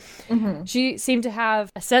are. Mm-hmm. She seemed to have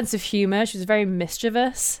a sense of humor. She was very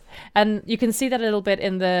mischievous. And you can see that a little bit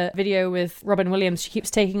in the video with Robin Williams. She keeps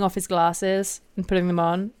taking off his glasses and putting them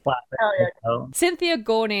on. Cynthia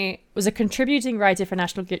Gorney was a contributing writer for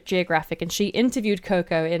National Geographic, and she interviewed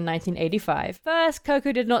Coco in 1985. First,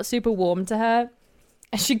 Coco did not super warm to her.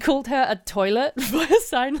 And she called her a toilet via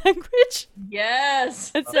sign language.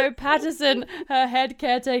 Yes. And so Patterson, her head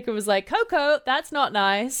caretaker, was like, Coco, that's not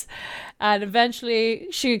nice. And eventually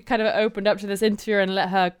she kind of opened up to this interviewer and let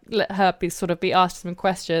her be asked some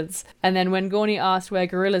questions. And then when Gorney asked where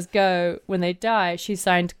gorillas go when they die, she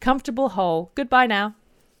signed comfortable hole. Goodbye now.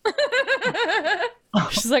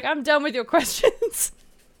 She's like, I'm done with your questions.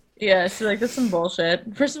 Yeah, she's like, that's some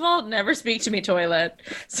bullshit. First of all, never speak to me, toilet.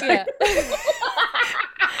 So Yeah.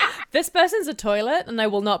 This person's a toilet, and I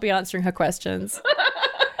will not be answering her questions.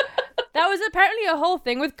 That was apparently a whole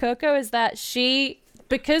thing with Coco, is that she,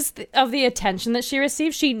 because of the attention that she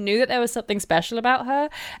received, she knew that there was something special about her,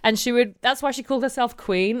 and that's why she called herself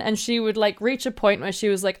Queen, and she would like reach a point where she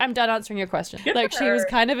was like, I'm done answering your question. Like, she was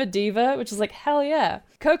kind of a diva, which is like, hell yeah.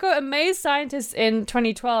 Coco amazed scientists in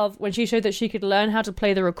 2012 when she showed that she could learn how to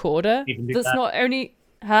play the recorder. You can do That's that. not only...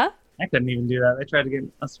 Huh? I couldn't even do that. They tried to get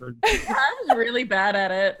us for I was really bad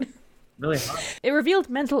at it. really hard. It revealed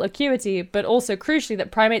mental acuity, but also crucially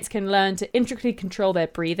that primates can learn to intricately control their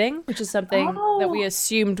breathing, which is something that we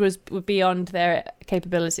assumed was beyond their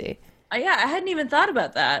capability. Yeah, I hadn't even thought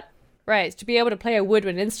about that. Right, to be able to play a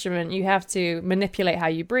woodwind instrument, you have to manipulate how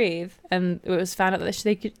you breathe, and it was found out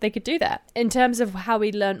that they could do that. In terms of how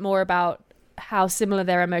we learned more about how similar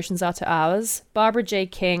their emotions are to ours, Barbara J.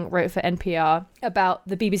 King wrote for NPR about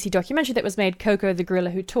the BBC documentary that was made, Coco the Gorilla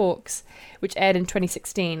Who Talks, which aired in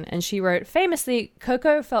 2016. And she wrote, famously,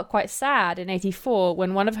 Coco felt quite sad in 1984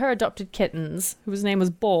 when one of her adopted kittens, whose name was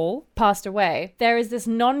Ball, passed away. There is this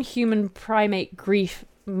non-human primate grief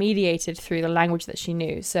mediated through the language that she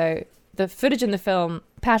knew. So the footage in the film,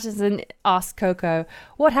 Patterson asked Coco,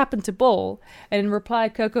 what happened to Ball? And in reply,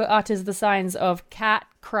 Coco utters the signs of cat,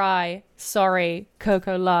 cry, sorry,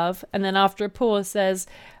 Coco love. And then after a pause says,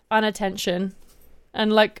 unattention.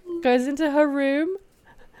 And like goes into her room.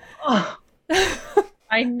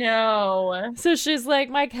 I know. So she's like,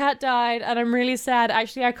 my cat died and I'm really sad.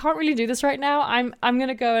 Actually, I can't really do this right now. I'm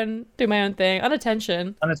gonna go and do my own thing.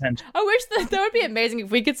 Unattention. Unattention. I wish that would be amazing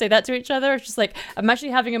if we could say that to each other. It's just like, I'm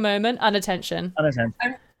actually having a moment. Unattention.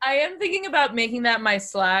 Unattention. I am thinking about making that my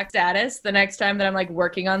Slack status the next time that I'm like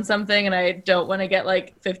working on something and I don't want to get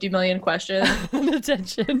like 50 million questions.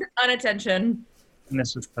 Unattention. Unattention. And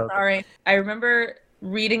this was Coco. Sorry. I remember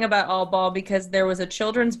reading about All Ball because there was a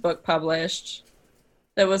children's book published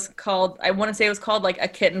that was called, I want to say it was called like A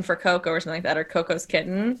Kitten for Coco or something like that, or Coco's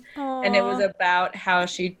Kitten. Aww. And it was about how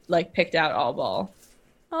she like picked out All Ball.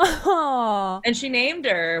 Aww. And she named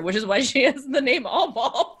her, which is why she has the name All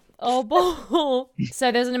Ball. Oh, Ball.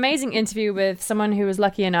 So there's an amazing interview with someone who was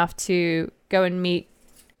lucky enough to go and meet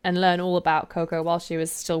and learn all about Coco while she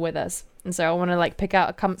was still with us. And so I want to like pick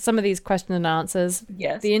out some of these question and answers.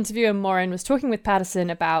 Yes. The interviewer, Maureen, was talking with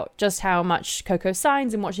Patterson about just how much Coco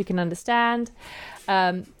signs and what she can understand.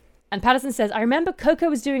 And Patterson says, I remember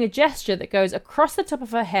Coco was doing a gesture that goes across the top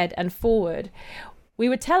of her head and forward. We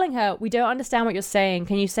were telling her, we don't understand what you're saying.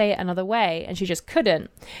 Can you say it another way? And she just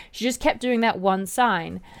couldn't. She just kept doing that one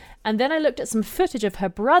sign. And then I looked at some footage of her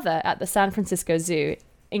brother at the San Francisco Zoo,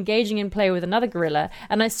 engaging in play with another gorilla,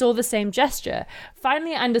 and I saw the same gesture.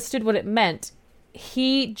 Finally, I understood what it meant.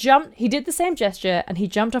 He did the same gesture, and he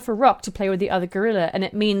jumped off a rock to play with the other gorilla, and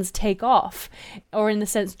it means take off, or in the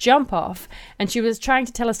sense jump off. And she was trying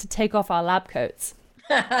to tell us to take off our lab coats.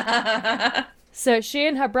 So she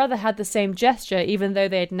and her brother had the same gesture, even though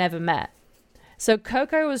they had never met. So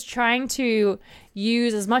Coco was trying to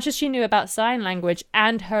use as much as she knew about sign language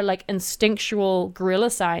and her like instinctual gorilla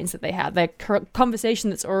signs that they had, their conversation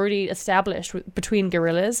that's already established between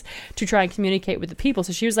gorillas, to try and communicate with the people.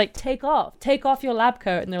 So she was like, take off your lab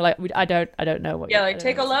coat. And they're like, I don't know what. Yeah, like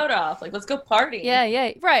take a load off. Like, let's go party.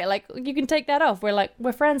 Yeah. Right. Like, you can take that off.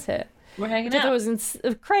 We're friends here. We're hanging Which I out. thought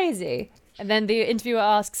was crazy. And then the interviewer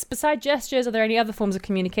asks, besides gestures, are there any other forms of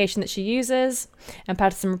communication that she uses? And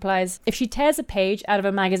Patterson replies, if she tears a page out of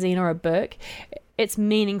a magazine or a book, it's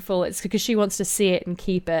meaningful. It's because she wants to see it and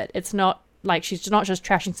keep it. It's not like she's not just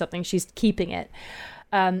trashing something, she's keeping it.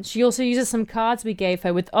 She also uses some cards we gave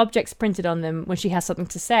her with objects printed on them when she has something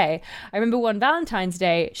to say. I remember one Valentine's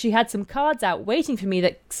Day, she had some cards out waiting for me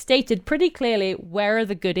that stated pretty clearly, where are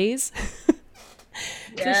the goodies?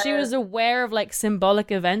 So she was aware of like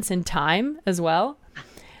symbolic events in time as well.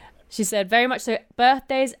 She said, very much so,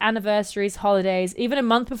 birthdays, anniversaries, holidays, even a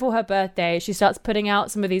month before her birthday, she starts putting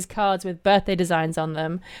out some of these cards with birthday designs on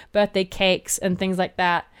them, birthday cakes and things like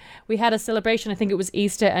that. We had a celebration, I think it was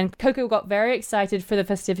Easter, and Coco got very excited for the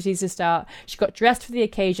festivities to start. She got dressed for the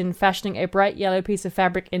occasion, fashioning a bright yellow piece of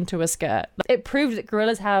fabric into a skirt. It proved that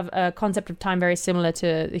gorillas have a concept of time very similar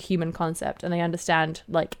to the human concept, and they understand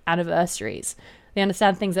like anniversaries. They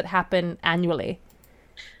understand things that happen annually.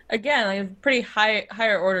 Again, like pretty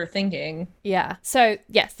higher order thinking. Yeah. So,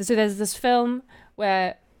 yes. So there's this film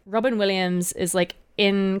where Robin Williams is like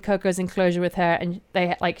in Coco's enclosure with her, and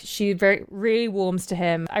she really warms to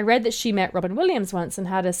him. I read that she met Robin Williams once and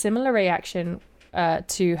had a similar reaction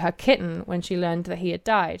to her kitten when she learned that he had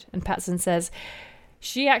died. And Patterson says,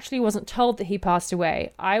 She actually wasn't told that he passed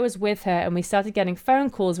away. I was with her and we started getting phone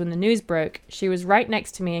calls when the news broke. She was right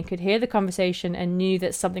next to me and could hear the conversation and knew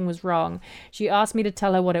that something was wrong. She asked me to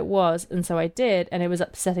tell her what it was, and so I did, and it was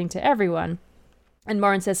upsetting to everyone. And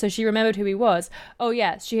Morin says, so she remembered who he was. Oh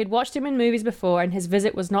yes, she had watched him in movies before, and his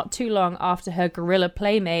visit was not too long after her gorilla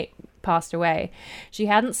playmate passed away. She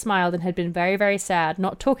hadn't smiled and had been very, very sad,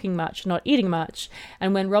 not talking much, not eating much.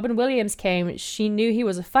 And when Robin Williams came, she knew he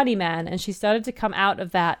was a funny man, and she started to come out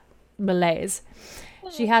of that malaise.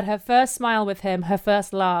 She had her first smile with him, her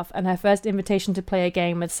first laugh, and her first invitation to play a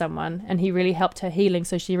game with someone, and he really helped her healing,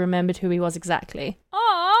 so she remembered who he was exactly.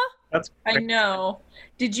 Aww! That's I know.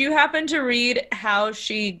 Did you happen to read how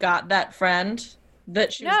she got that friend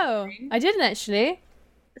that she was No, dating? I didn't actually.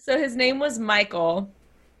 So his name was Michael,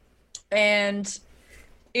 and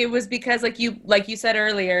it was because like you said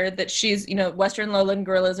earlier that she's, Western lowland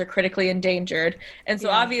gorillas are critically endangered, and so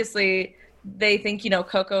Yeah. obviously they think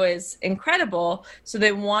Coco is incredible, so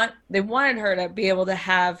they wanted her to be able to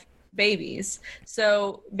have babies.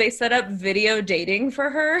 So they set up video dating for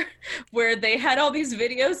her where they had all these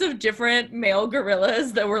videos of different male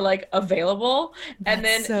gorillas that were like available, and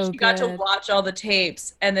then That's so she got to good. watch all the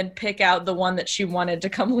tapes and then pick out the one that she wanted to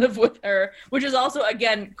come live with her, which is also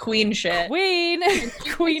again queen shit. Queen!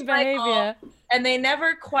 Queen Michael. behavior. And they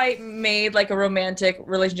never quite made like a romantic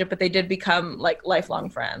relationship, but they did become like lifelong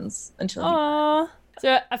friends until Aww.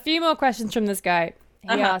 So a few more questions from this guy. He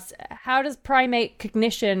Uh-huh. asks, how does primate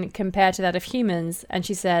cognition compare to that of humans? And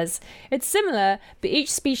she says, it's similar, but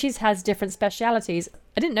each species has different specialities.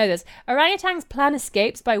 I didn't know this. Orangutans plan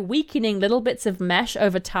escapes by weakening little bits of mesh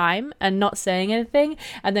over time and not saying anything.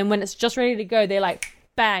 And then when it's just ready to go, they like,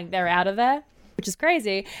 bang, they're out of there, which is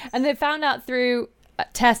crazy. And they found out through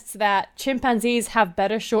tests that chimpanzees have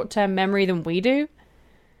better short-term memory than we do.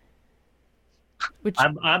 Which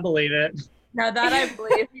I believe it. Now that I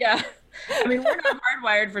believe, yeah. I mean, we're not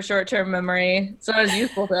hardwired for short-term memory. It's not as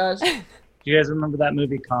useful to us. Do you guys remember that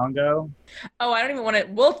movie Congo? Oh, I don't even want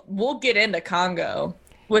to. We'll get into Congo.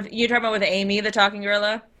 With you talking about with Amy, the talking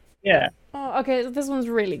gorilla. Yeah. Oh, okay, this one's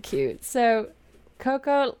really cute. So,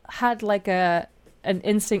 Coco had like an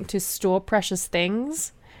instinct to store precious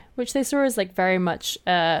things, which they saw as like very much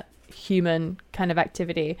human kind of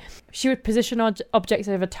activity. She would position objects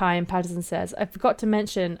over time, Patterson says. I forgot to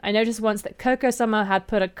mention, I noticed once that Coco somehow had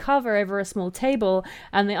put a cover over a small table,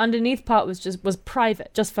 and the underneath part was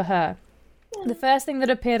private, just for her. The first thing that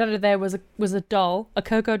appeared under there was a doll, a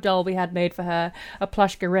Coco doll we had made for her, a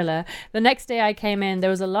plush gorilla. The next day I came in, there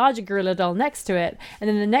was a larger gorilla doll next to it, and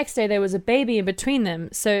then the next day there was a baby in between them.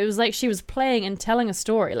 So it was like she was playing and telling a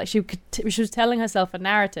story, like she was telling herself a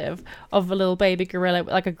narrative of a little baby gorilla,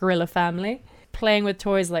 like a gorilla family, playing with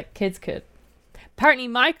toys like kids could. Apparently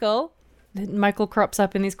Michael crops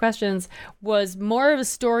up in these questions, was more of a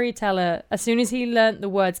storyteller. As soon as he learnt the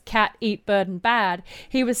words cat, eat, bird, and bad,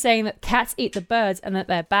 he was saying that cats eat the birds and that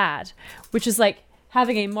they're bad, which is like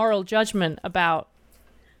having a moral judgment about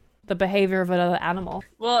the behavior of another animal.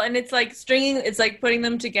 Well, and it's like it's like putting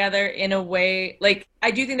them together in a way, like,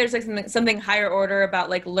 I do think there's like something higher order about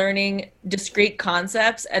like learning discrete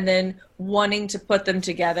concepts and then wanting to put them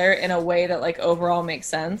together in a way that like overall makes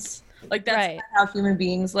sense. Like that's Right. how human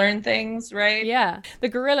beings learn things, right? Yeah. The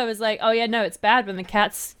gorilla was like, oh yeah, no, it's bad when the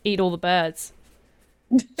cats eat all the birds.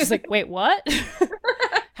 She's like, wait, what?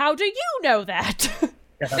 How do you know that?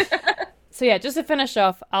 So yeah, just to finish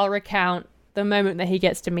off, I'll recount the moment that he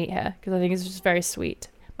gets to meet her, because I think it's just very sweet.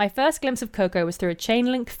 My first glimpse of Coco was through a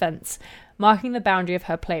chain link fence, marking the boundary of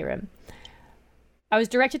her playroom. I was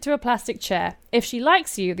directed to a plastic chair. If she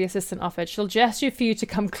likes you, the assistant offered, she'll gesture for you to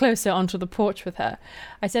come closer onto the porch with her.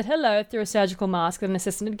 I said hello through a surgical mask that an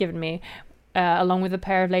assistant had given me, along with a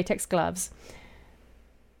pair of latex gloves.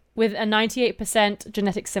 With a 98%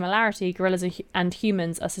 genetic similarity, gorillas and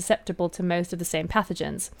humans are susceptible to most of the same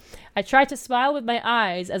pathogens. I tried to smile with my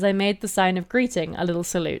eyes as I made the sign of greeting, a little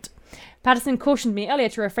salute. Patterson cautioned me earlier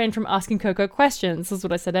to refrain from asking Coco questions. This is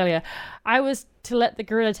what I said earlier. I was to let the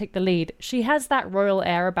gorilla take the lead. She has that royal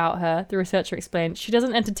air about her, the researcher explained. She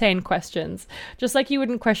doesn't entertain questions. Just like you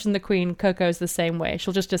wouldn't question the queen, Coco's the same way.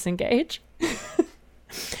 She'll just disengage.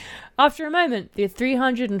 After a moment, the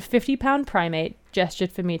 350-pound primate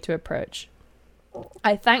gestured for me to approach.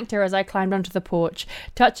 I thanked her as I climbed onto the porch,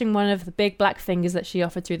 touching one of the big black fingers that she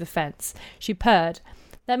offered through the fence. She purred.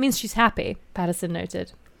 That means she's happy, Patterson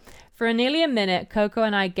noted. For nearly a minute, Coco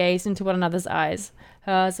and I gazed into one another's eyes.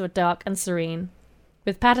 Hers were dark and serene.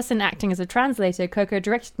 With Patterson acting as a translator, Coco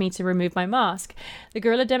directed me to remove my mask. The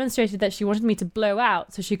gorilla demonstrated that she wanted me to blow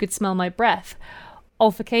out so she could smell my breath.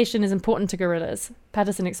 Olfaction is important to gorillas,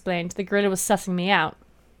 Patterson explained. The gorilla was sussing me out.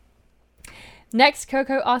 Next,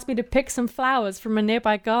 Coco asked me to pick some flowers from a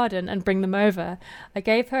nearby garden and bring them over. I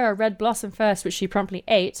gave her a red blossom first, which she promptly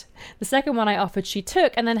ate. The second one I offered she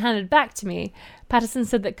took and then handed back to me. Patterson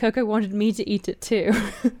said that Coco wanted me to eat it too.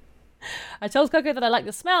 I told Coco that I liked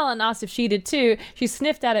the smell and asked if she did too. She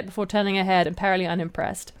sniffed at it before turning her head, apparently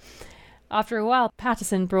unimpressed. After a while,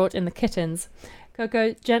 Patterson brought in the kittens.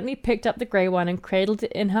 Coco gently picked up the grey one and cradled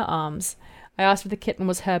it in her arms. I asked if the kitten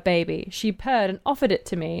was her baby. She purred and offered it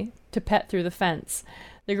to me to pet through the fence.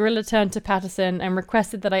 The gorilla turned to Patterson and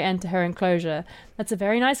requested that I enter her enclosure. That's a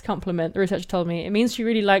very nice compliment, the researcher told me. It means she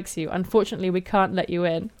really likes you. Unfortunately, we can't let you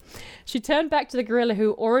in. She turned back to the gorilla,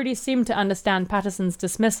 who already seemed to understand Patterson's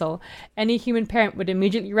dismissal. Any human parent would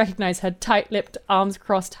immediately recognize her tight-lipped, arms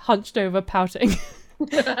crossed, hunched over, pouting.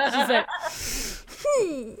 She's like,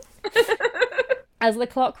 As the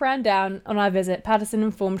clock ran down on our visit, Patterson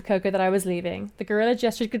informed Coco that I was leaving. The gorilla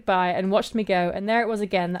gestured goodbye and watched me go, and there it was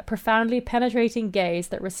again, that profoundly penetrating gaze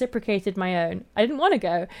that reciprocated my own. I didn't want to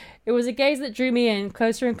go. It was a gaze that drew me in,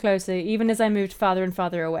 closer and closer, even as I moved farther and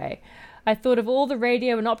farther away. I thought of all the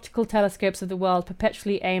radio and optical telescopes of the world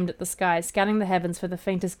perpetually aimed at the sky, scanning the heavens for the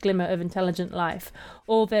faintest glimmer of intelligent life.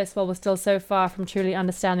 All this while we're still so far from truly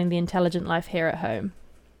understanding the intelligent life here at home.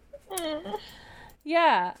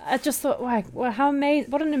 Yeah, I just thought, wow,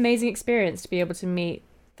 what an amazing experience to be able to meet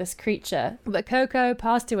this creature. But Coco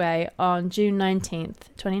passed away on June 19th,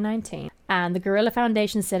 2019, and the Gorilla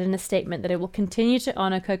Foundation said in a statement that it will continue to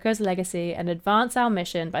honor Coco's legacy and advance our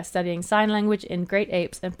mission by studying sign language in great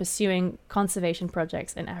apes and pursuing conservation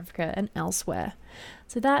projects in Africa and elsewhere.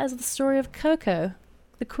 So that is the story of Coco,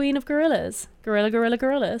 the queen of gorillas.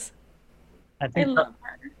 Gorillas. I think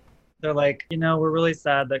they're like, we're really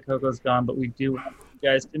sad that Coco's gone, but we do want you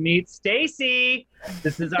guys to meet Stacy.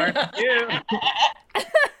 This is our due.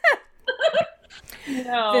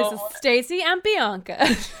 No. This is Stacy and Bianca.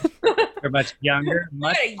 They're much younger.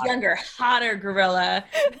 Much younger, hotter gorilla.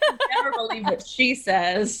 You never believe what she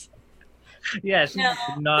says. Yeah, she's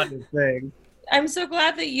not a thing. I'm so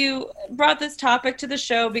glad that you brought this topic to the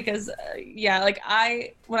show because,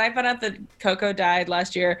 when I found out that Coco died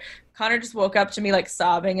last year, Connor just woke up to me like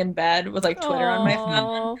sobbing in bed with like Twitter on my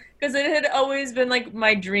phone because it had always been like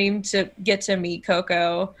my dream to get to meet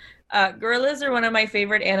Coco. Gorillas are one of my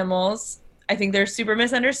favorite animals. I think they're super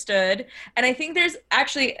misunderstood. And I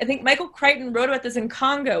think Michael Crichton wrote about this in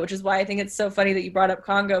Congo, which is why I think it's so funny that you brought up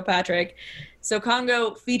Congo, Patrick. So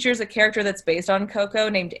Congo features a character that's based on Coco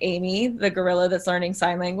named Amy, the gorilla that's learning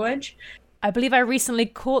sign language. I believe I recently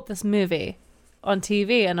caught this movie on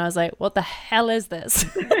TV and I was like, what the hell is this?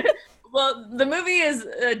 Well, the movie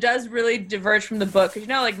does really diverge from the book.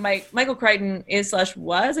 Because Michael Crichton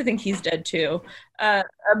was, I think he's dead too, a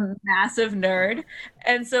massive nerd.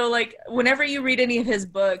 And so whenever you read any of his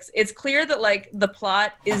books, it's clear that the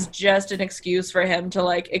plot is just an excuse for him to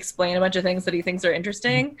explain a bunch of things that he thinks are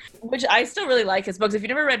interesting, which I still really like his books. If you've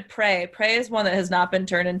never read Prey is one that has not been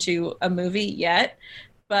turned into a movie yet.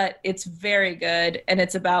 But it's very good, and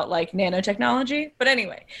it's about nanotechnology. But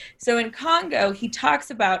anyway, so in Congo, he talks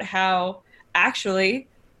about how actually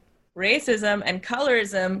racism and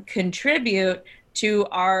colorism contribute to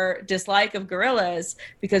our dislike of gorillas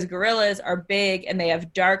because gorillas are big and they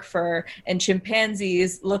have dark fur, and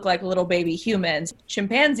chimpanzees look like little baby humans.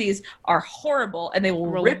 Chimpanzees are horrible, and they will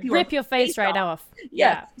rip your face right off.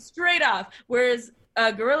 Yeah, straight off. Whereas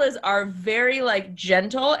gorillas are very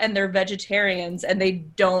gentle, and they're vegetarians, and they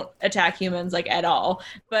don't attack humans at all.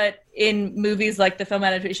 But in movies like the film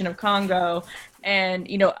adaptation of Congo and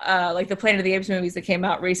the Planet of the Apes movies that came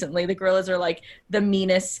out recently, the gorillas are the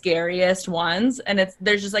meanest, scariest ones, and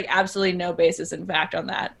there's just absolutely no basis in fact on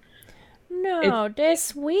that. No, they're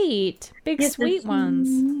sweet, big sweet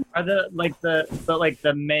ones. Are the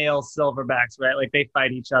male silverbacks, right? They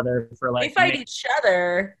fight each other for they fight each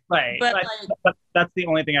other, right? But that's the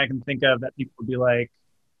only thing I can think of that people would be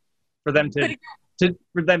for them to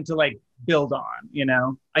build on.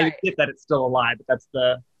 Right. I get that it's still alive, but that's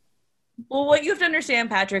the. Well, what you have to understand,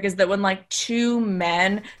 Patrick, is that when two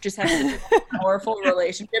men just have such a powerful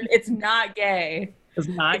relationship, it's not gay. It's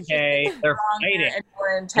not gay. They're fighting. And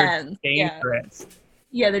more intense. They're dangerous.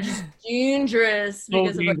 Yeah, they're just dangerous.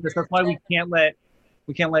 That's why we can't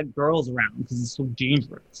let girls around because it's so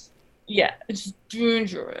dangerous. Yeah, it's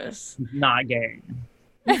dangerous. It's not gay.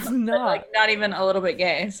 It's not. Not even a little bit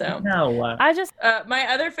gay. So no. I just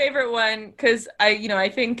my other favorite one, because I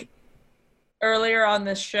think earlier on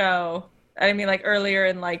this show. Earlier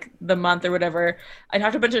in the month or whatever, I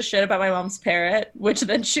talked a bunch of shit about my mom's parrot, which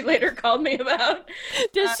then she later called me about.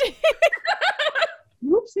 Did she?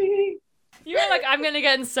 Whoopsie. You were I'm going to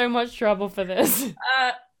get in so much trouble for this.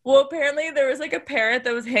 Well, apparently there was like a parrot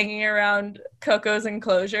that was hanging around Coco's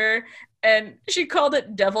enclosure, and she called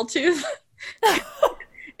it Devil Tooth.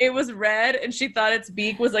 It was red, and she thought its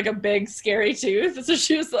beak was like a big, scary tooth. So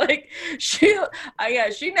she was like, she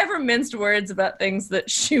never minced words about things that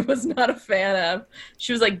she was not a fan of.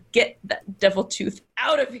 She was like, get that devil tooth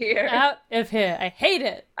out of here. Out of here. I hate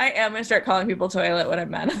it. I am going to start calling people toilet when I'm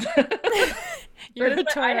mad at them. You're a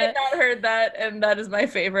toilet. I had not heard that, and that is my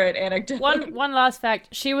favorite anecdote. One last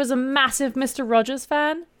fact. She was a massive Mr. Rogers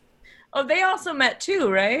fan. Oh, they also met too,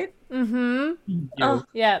 right? Mm-hmm. Oh.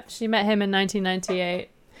 Yeah, she met him in 1998.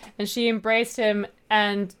 And she embraced him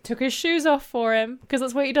and took his shoes off for him because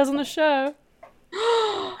that's what he does on the show.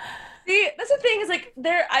 See, that's the thing is like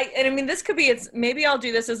I mean this could be maybe I'll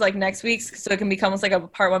do this as like next week's so it can become almost like a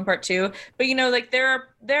part 1, part 2. But you know, like there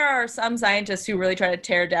are some scientists who really try to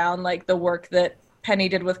tear down like the work that Penny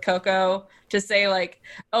did with Coco to say like,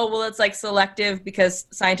 oh well, it's like selective because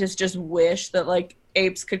scientists just wish that like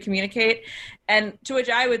apes could communicate. And to which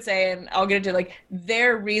I would say, and I'll get into like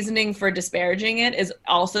their reasoning for disparaging it is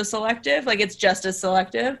also selective, like it's just as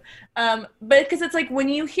selective. But because it's like when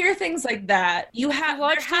you hear things like that, there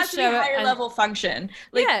has to be a higher level function.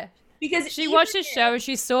 Like, yeah. Because she watched his show and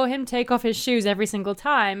she saw him take off his shoes every single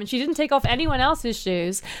time, and she didn't take off anyone else's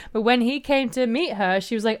shoes. But when he came to meet her,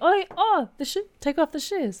 she was like, take off the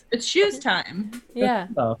shoes. It's shoes time. Yeah.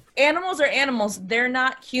 Animals are animals. They're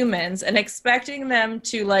not humans, and expecting them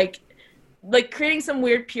to like creating some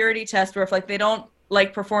weird purity test where if like they don't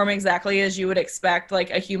like perform exactly as you would expect like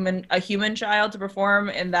a human child to perform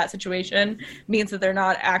in that situation means that they're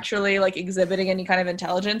not actually like exhibiting any kind of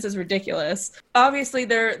intelligence is ridiculous. Obviously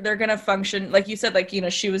they're gonna function like you said, like, you know,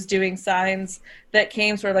 she was doing signs that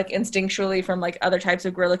came sort of like instinctually from like other types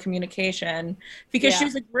of gorilla communication because she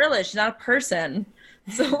was a gorilla, she's not a person.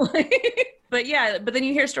 So like but then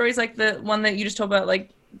you hear stories like the one that you just told about like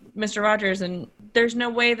Mr. Rogers, and there's no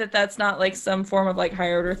way that that's not like some form of like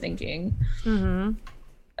higher order thinking. Mm-hmm.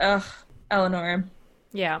 Ugh, Eleanor.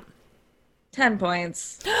 Yeah. 10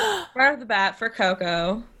 points. Right off the bat for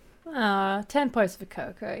Coco. 10 points for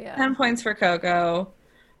Coco, yeah. 10 points for Coco.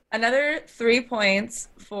 Another 3 points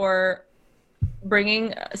for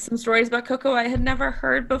bringing some stories about Coco I had never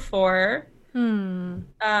heard before. And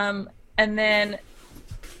then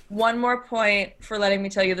 1 more point for letting me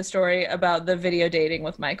tell you the story about the video dating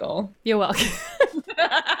with Michael. You're welcome.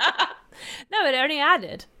 No, it only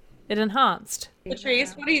added. It enhanced.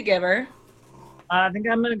 Patrice, what do you give her? I think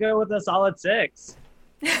I'm going to go with a solid 6.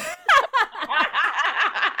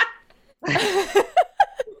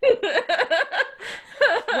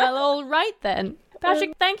 Well, all right then.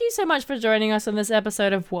 Patrick, thank you so much for joining us on this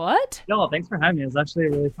episode of What? No, thanks for having me. It was actually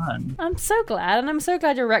really fun. I'm so glad, and I'm so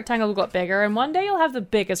glad your rectangle got bigger, and one day you'll have the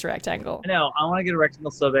biggest rectangle. I know. I want to get a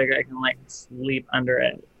rectangle so big I can like sleep under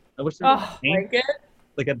it. I wish there was a name.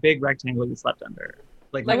 Like a big rectangle you slept under.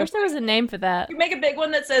 I wish there was a name for that. You make a big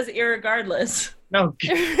one that says irregardless. No.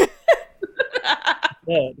 Good.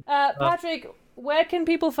 Patrick, where can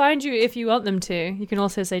people find you if you want them to? You can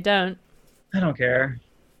also say don't. I don't care.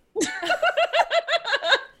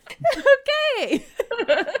 Okay.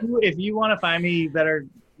 If you want to find me, you better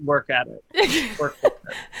work at it. Work with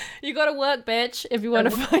it. You gotta work, bitch, if you want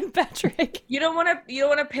to find Patrick. You don't want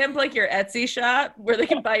to pimp like your Etsy shop where they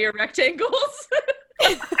can buy your rectangles.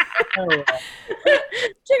 Oh,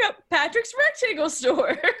 Check out Patrick's rectangle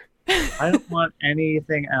store. I don't want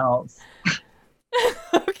anything else.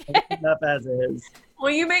 Okay. Enough as is.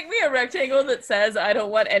 Will you make me a rectangle that says I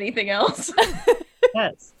don't want anything else?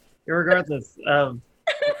 Yes. Irregardless of.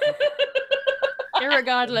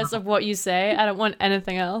 Irregardless of what you say, I don't want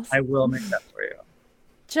anything else. I will make that for you.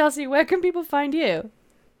 Chelsea, where can people find you?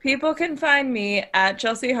 People can find me at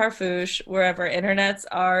Chelsea Harfouche wherever internets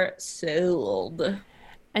are sold.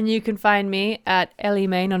 And you can find me at Ellie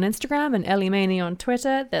Main on Instagram and Ellie Maney on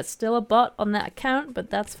Twitter. There's still a bot on that account, but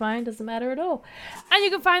that's fine. Doesn't matter at all. And you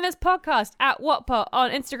can find this podcast at WhatPot on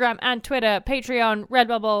Instagram and Twitter, Patreon,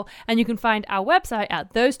 Redbubble, and you can find our website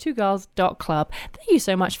at those2girls.club. Thank you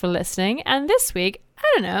so much for listening. And this week, I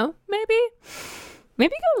don't know, maybe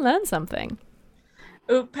go learn something.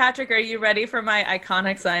 Ooh, Patrick, are you ready for my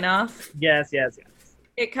iconic sign-off? Yes.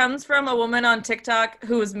 It comes from a woman on TikTok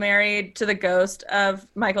who was married to the ghost of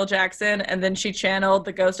Michael Jackson, and then she channeled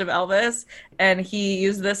the ghost of Elvis, and he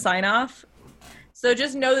used this sign-off. So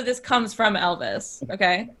just know that this comes from Elvis,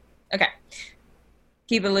 okay? Okay.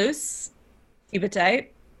 Keep it loose. Keep it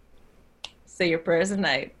tight. Say your prayers at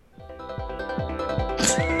night.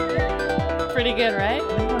 Pretty good, right?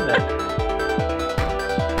 I love it.